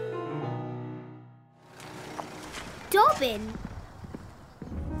wee. Dobbin.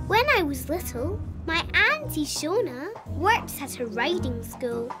 When I was little, my Auntie Shona worked at a riding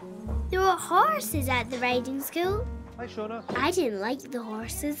school. There were horses at the riding school. Hi, Shona. I didn't like the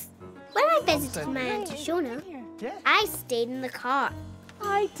horses. When I visited my Auntie Shona, I stayed in the car.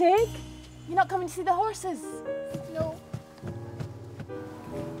 Hi, Tig. You're not coming to see the horses? No.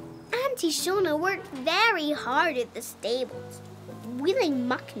 Auntie Shona worked very hard at the stables, wheeling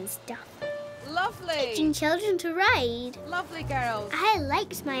muck and stuff, Lovely. teaching children to ride. Lovely girls. I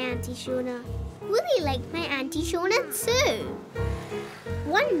liked my Auntie Shona. Willy liked my Auntie Shona too.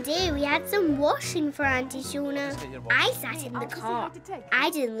 One day we had some washing for Auntie Shona. I sat in the car. I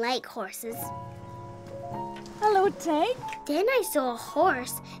didn't like horses. Hello, Tig. Then I saw a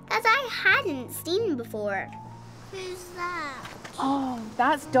horse that I hadn't seen before. Who's that? Oh,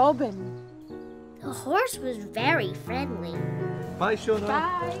 that's Dobbin. The horse was very friendly. Bye, Shona.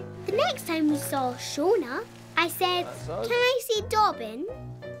 Bye. The next time we saw Shona, I said, "Can I see Dobbin?"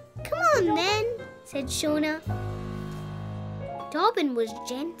 "Come on then," said Shona. Dobbin was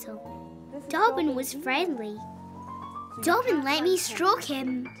gentle. Dobbin was friendly. Dobbin let me stroke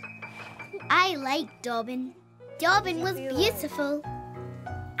him. I liked Dobbin. Dobbin was beautiful.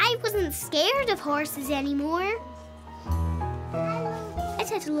 I wasn't scared of horses anymore. I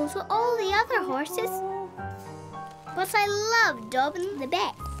said hello to all the other horses. But I loved Dobbin the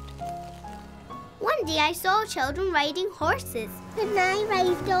best. One day I saw children riding horses. Can I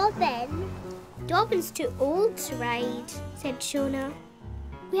ride Dobbin? Dobbin's too old to ride, said Shona.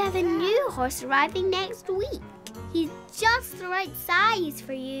 We have a new horse arriving next week. He's just the right size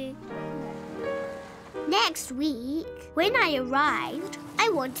for you. Next week, when I arrived, I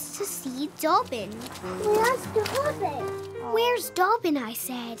wanted to see Dobbin. Where's Dobbin? Where's Dobbin, I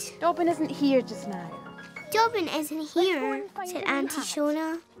said. Dobbin isn't here just now. Dobbin isn't here, said Auntie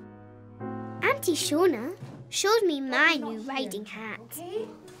Shona. Auntie Shona showed me my new riding hat.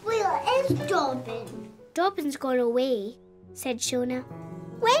 Where is Dobbin? Dobbin's gone away, said Shona.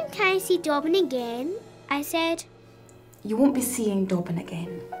 When can I see Dobbin again? I said. You won't be seeing Dobbin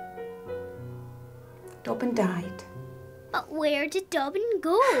again. Dobbin died. But where did Dobbin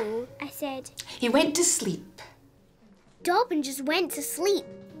go? I said. He went to sleep. Dobbin just went to sleep,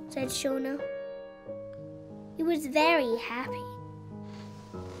 said Shona. He was very happy.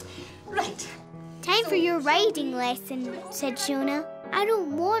 Right. Time for your riding lesson, said Shona. I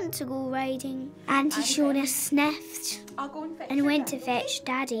don't want to go riding. Auntie Shona sniffed I'll go and fetch and went to fetch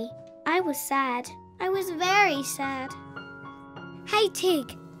Daddy. I was sad. I was very sad. Hey,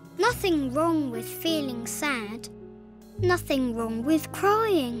 Tig. Nothing wrong with feeling sad. Nothing wrong with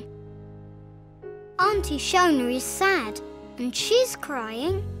crying. Auntie Shona is sad and she's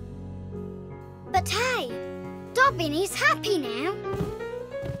crying. But hey, Dobbin is happy now.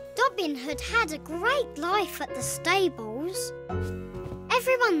 Dobbin had had a great life at the stables.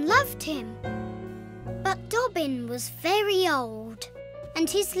 Everyone loved him. But Dobbin was very old and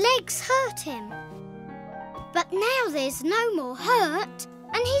his legs hurt him. But now there's no more hurt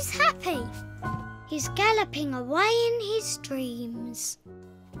and he's happy. He's galloping away in his dreams.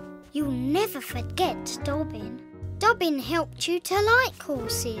 You'll never forget Dobbin. Dobbin helped you to like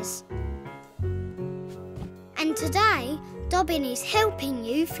horses. And today, Dobbin is helping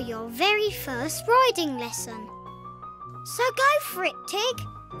you for your very first riding lesson. So go for it, Tig.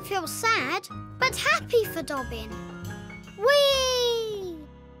 Feel sad, but happy for Dobbin. Whee!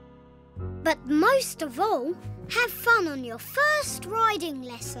 But most of all, have fun on your first riding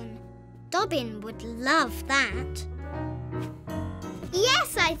lesson. Dobbin would love that.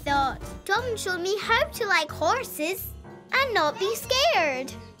 Yes, I thought. Dobbin showed me how to like horses and not be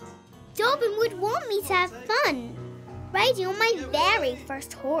scared. Dobbin would want me to have fun, riding on my very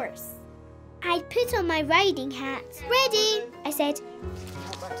first horse. I put on my riding hat. Ready, I said.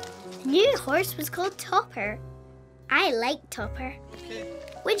 The new horse was called Topper. I liked Topper.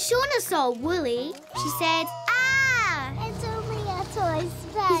 When Shona saw Wolly, she said, "Ah! It's only a toy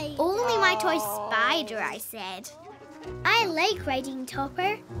spider. He's only my toy spider," I said. I like riding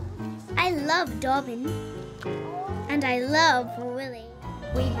Topper. I love Dobbin. And I love Willy.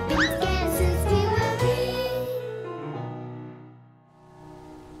 We've been together since we were wee.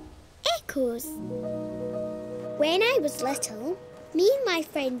 Echoes. When I was little, me and my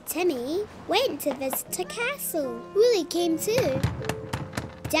friend Timmy went to visit a castle. Willy came too.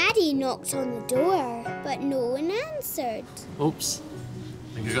 Daddy knocked on the door, but no one answered. Oops.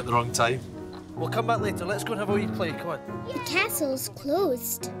 I think you got the wrong time. We'll come back later. Let's go and have a wee play. Come on. The castle's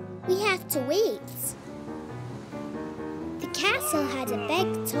closed. We have to wait. The castle had a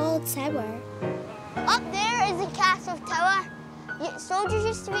big, tall tower. Up there is the castle tower. Soldiers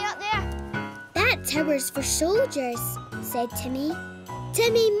used to be up there. That tower's for soldiers, said Timmy.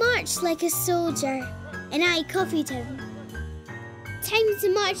 Timmy marched like a soldier, and I copied him. Time to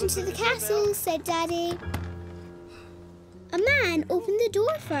march into the castle, said Daddy. A man opened the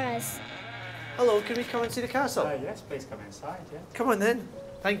door for us. Hello, can we come and see the castle? Yes, please come inside, yeah. Come on then.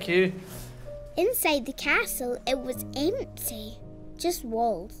 Thank you. Inside the castle, it was empty. Just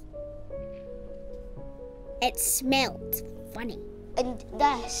walls. It smelled funny. And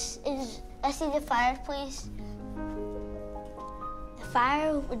this is the fireplace. The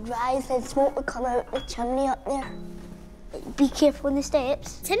fire would rise and smoke would come out the chimney up there. Be careful on the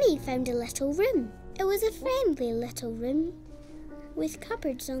steps. Timmy found a little room. It was a friendly little room with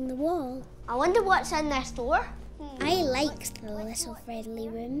cupboards on the wall. I wonder what's in this door. I liked the little friendly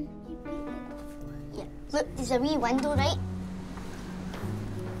room. Yeah. Look, there's a wee window, right?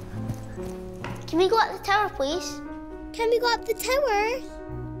 Can we go up the tower, please? Can we go up the tower?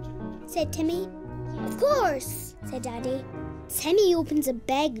 Said Timmy. Of course, said Daddy. Timmy opens a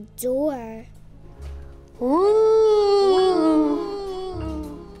big door. Ooh!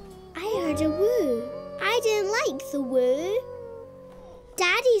 I heard a woo. I didn't like the woo.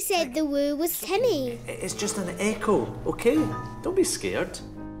 Daddy said the woo was Timmy. It's just an echo, okay? Don't be scared.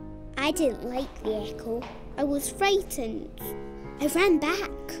 I didn't like the echo. I was frightened. I ran back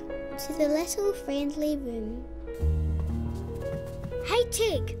to the little friendly room. Hey,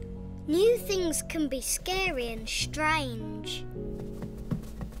 Tig. New things can be scary and strange.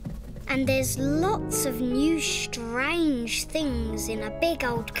 And there's lots of new strange things in a big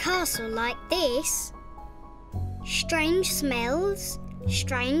old castle like this. Strange smells,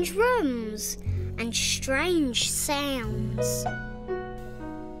 strange rooms, and strange sounds.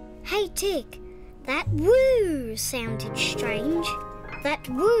 Hey, Tig, that woo sounded strange. That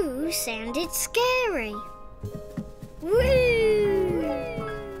woo sounded scary. Woo!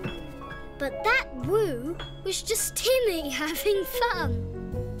 But that woo was just Timmy having fun.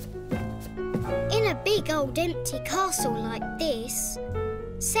 In a big old empty castle like this,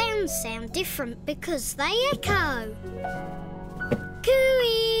 sounds sound different because they echo.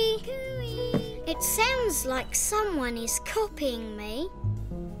 Cooey! It sounds like someone is copying me.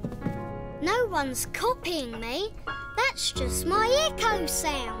 No one's copying me. That's just my echo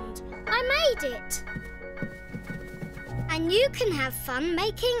sound. I made it. And you can have fun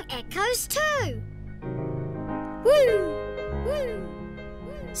making echoes too. Woo! Woo!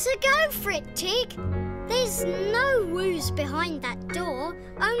 So go for it, Tig. There's no woos behind that door,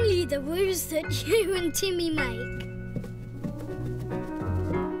 only the woos that you and Timmy make.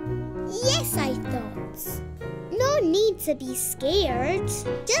 Yes, I thought. No need to be scared.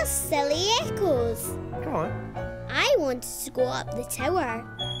 Just silly echoes. Come on. I wanted to go up the tower.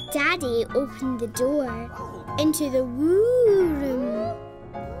 Daddy opened the door into the woo room.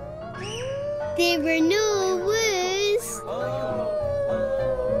 There were no woos.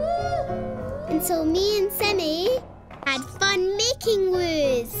 And so me and Sammy had fun making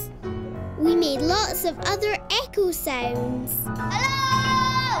woos. We made lots of other echo sounds. Hello!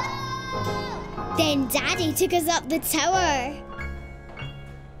 Then Daddy took us up the tower.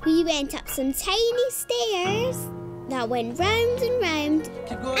 We went up some tiny stairs that went round and round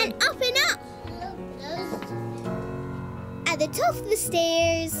and up and up. At the top of the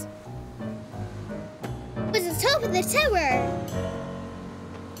stairs was the top of the tower.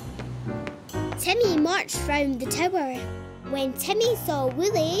 Timmy marched round the tower. When Timmy saw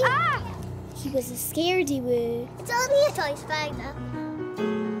Wolly, he was a scaredy-woo. It's only a toy spider.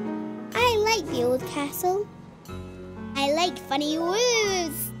 I like the old castle. I like funny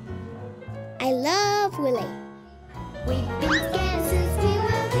woos. I love Wolly. We've been together since we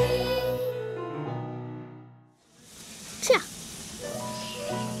were wee.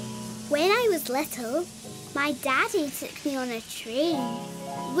 When I was little, my daddy took me on a train.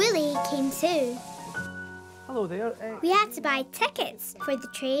 Wolly came too. Hello there. We had to buy tickets for the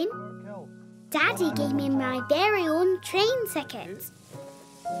train. Daddy gave me my very own train ticket.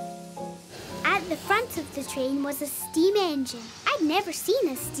 At the front of the train was a steam engine. I'd never seen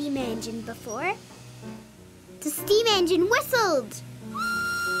a steam engine before. The steam engine whistled.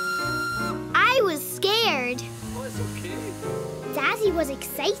 I was scared. Oh, it's okay. Daddy was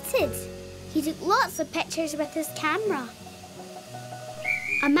excited. He took lots of pictures with his camera.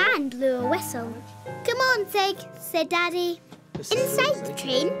 A man blew a whistle. Come on, Tig, said Daddy. Inside the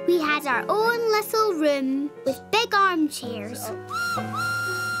train, we had our own little room with big armchairs.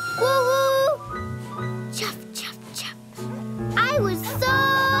 Woo-woo! Chuff, chuff, chuff. I was so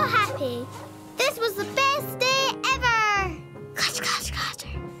happy. This was the best day ever. Clatter, clatter, clatter.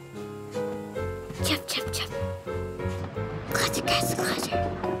 Chuff, chuff, chuff. Clatter, clatter, clatter.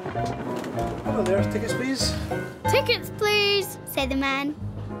 Hello there, tickets please. Tickets, please, said the man.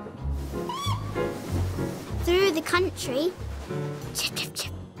 Through the country, chip, chip,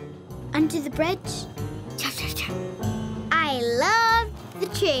 chip. Under the bridge, chip, chip, chip. I loved the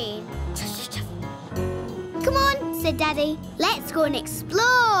train. Chip, chip, chip. Come on, said Daddy. Let's go and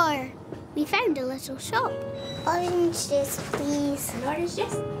explore. We found a little shop. Orange juice, please. An orange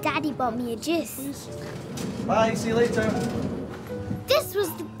juice? Daddy bought me a juice. Bye, see you later. This was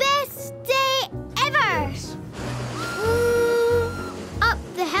the best day ever. Up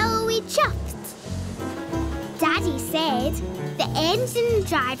the hill we chuffed. Daddy said the engine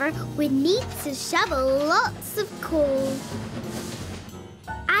driver would need to shovel lots of coal.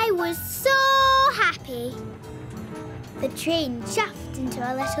 I was so happy. The train chuffed into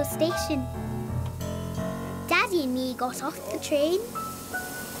a little station. Daddy and me got off the train.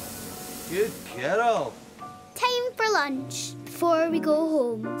 Good girl. Time for lunch before we go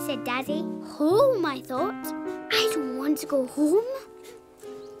home, said Daddy. Home, I thought. I don't want to go home.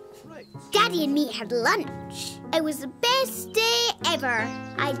 Right. Daddy and me had lunch. It was the best day ever.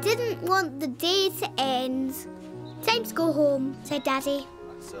 I didn't want the day to end. Time to go home, said Daddy.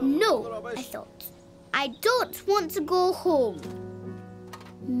 No, I thought. I don't want to go home.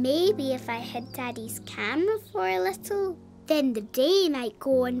 Maybe if I hid Daddy's camera for a little, then the day might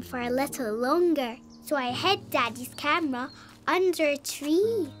go on for a little longer. So I hid Daddy's camera under a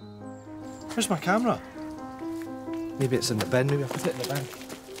tree. Where's my camera? Maybe it's in the bin. Maybe I'll put it in the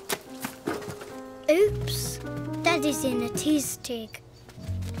bin. Oops. Daddy's in a tease, Tig.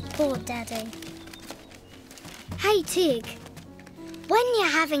 Poor Daddy. Hey, Tig. When you're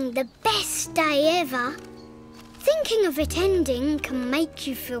having the best day ever, thinking of it ending can make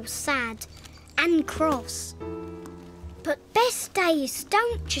you feel sad and cross. But best days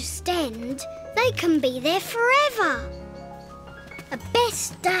don't just end, they can be there forever. A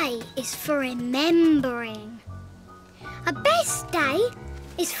best day is for remembering. A best day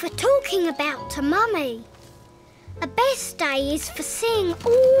is for talking about to Mummy. A best day is for seeing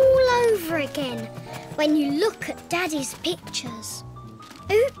all over again when you look at Daddy's pictures.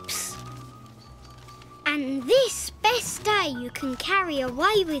 Oops. And this best day you can carry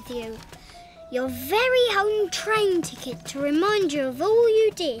away with you. Your very own train ticket to remind you of all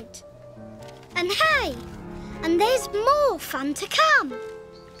you did. And hey, and there's more fun to come.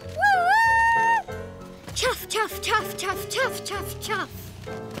 Woo-woo! Chuff, chuff, chuff, chuff, chuff, chuff, chuff.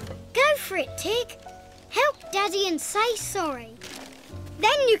 Go for it, Tig. Help Daddy and say sorry.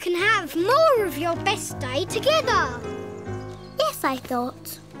 Then you can have more of your best day together. Yes, I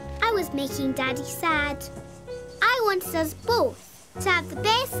thought. I was making Daddy sad. I wanted us both to have the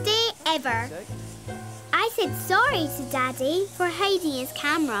best day ever. I said sorry to Daddy for hiding his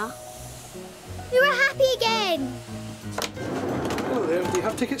camera. We were happy again. Hello there. Do you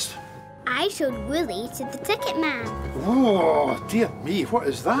have tickets? I showed Wolly to the ticket man. Oh, dear me. What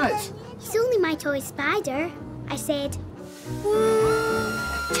is that? He's only my toy spider. I said, woo.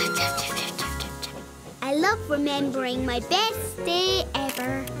 I love remembering my best day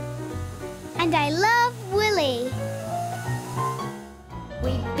ever. And I love Wolly.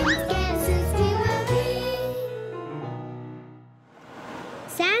 We've been together since we were wee.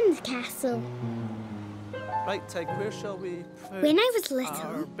 Sandcastle. Right, Tig, where shall we put When I was our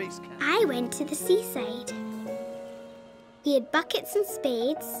little, base camp? I went to the seaside. We had buckets and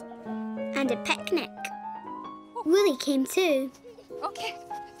spades and a picnic. Wolly came too. Okay.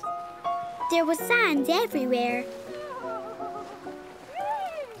 There was sand everywhere.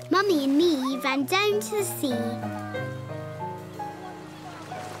 Mummy and me ran down to the sea.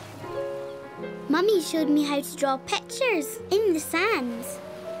 Mummy showed me how to draw pictures in the sand.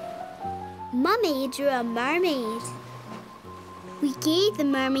 Mummy drew a mermaid. We gave the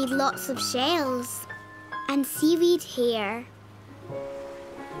mermaid lots of shells and seaweed hair.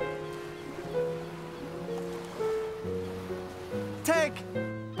 Tig!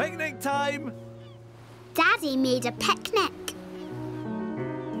 Picnic time! Daddy made a picnic.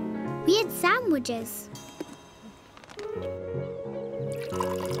 We had sandwiches sandwiches.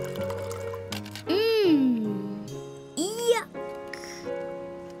 Yuck.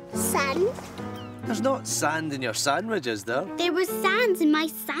 Sand? There's not sand in your sandwich, is there? There was sand in my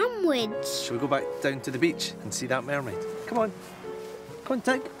sandwich. Shall we go back down to the beach and see that mermaid? Come on. Come on,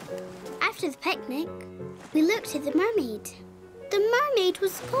 Tig. After the picnic, we looked at the mermaid. The mermaid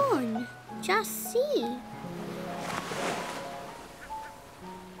was gone. Just see.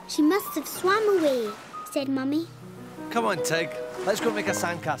 She must have swam away, said Mummy. Come on, Tig. Let's go make a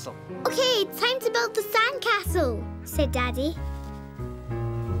sandcastle. Okay, time to build the sandcastle, said Daddy.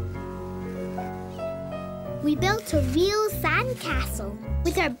 We built a real sandcastle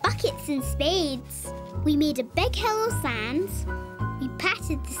with our buckets and spades. We made a big hill of sand. We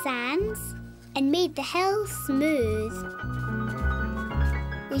patted the sands and made the hill smooth.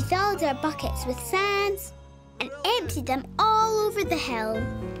 We filled our buckets with sand and emptied them all over the hill.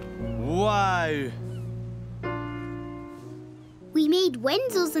 Wow! We made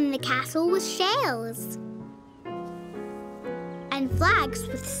windows in the castle with shells and flags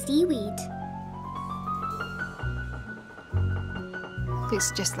with seaweed.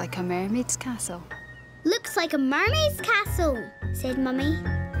 Looks just like a mermaid's castle. Looks like a mermaid's castle, said Mummy.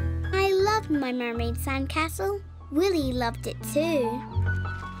 I loved my mermaid sandcastle. Wolly loved it too.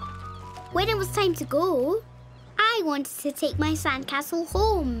 When it was time to go, I wanted to take my sandcastle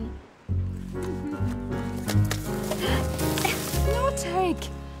home. No, Tig.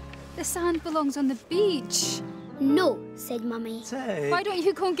 The sand belongs on the beach. No, said Mummy. Tig. Why don't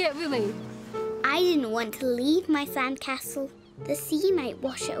you go and get Wolly? I didn't want to leave my sandcastle. The sea might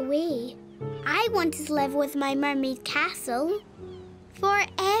wash it away. I wanted to live with my mermaid castle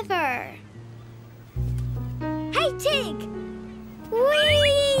forever. Hey, Tig!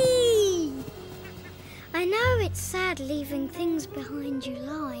 Whee! I know it's sad leaving things behind you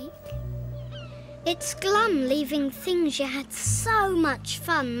like. It's glum leaving things you had so much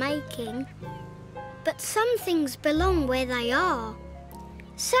fun making. But some things belong where they are.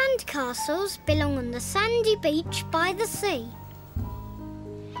 Sandcastles belong on the sandy beach by the sea.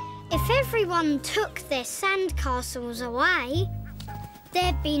 If everyone took their sandcastles away,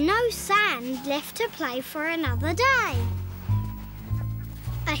 there'd be no sand left to play for another day.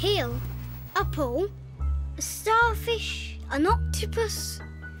 A hill, a pool, a starfish, an octopus.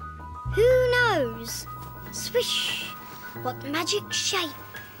 Who knows? Swish, what magic shape?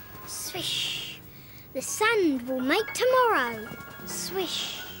 Swish, the sand will make tomorrow.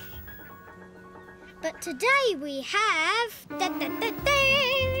 Swish. But today we have...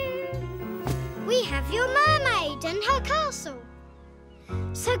 We have your mermaid and her castle.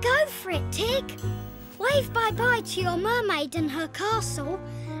 So go for it, Tig. Wave bye-bye to your mermaid and her castle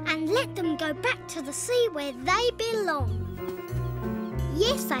and let them go back to the sea where they belong.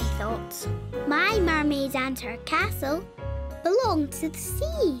 Yes, I thought. My mermaid and her castle belong to the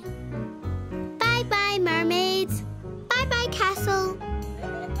sea. Bye-bye, mermaid. Bye-bye, castle.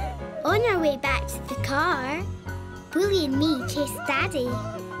 On our way back to the car, Wolly and me chased Daddy.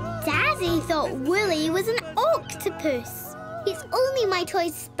 Daddy thought Wolly was an octopus. It's only my toy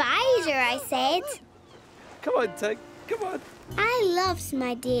spider, I said. Come on, Tig. Come on. I loved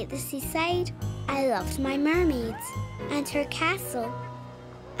my day at the seaside. I loved my mermaid and her castle.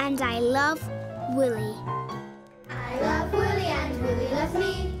 And I love Wolly. I love Wolly and Wolly loves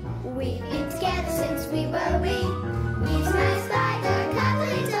me. We've been together since we were wee. He's my star.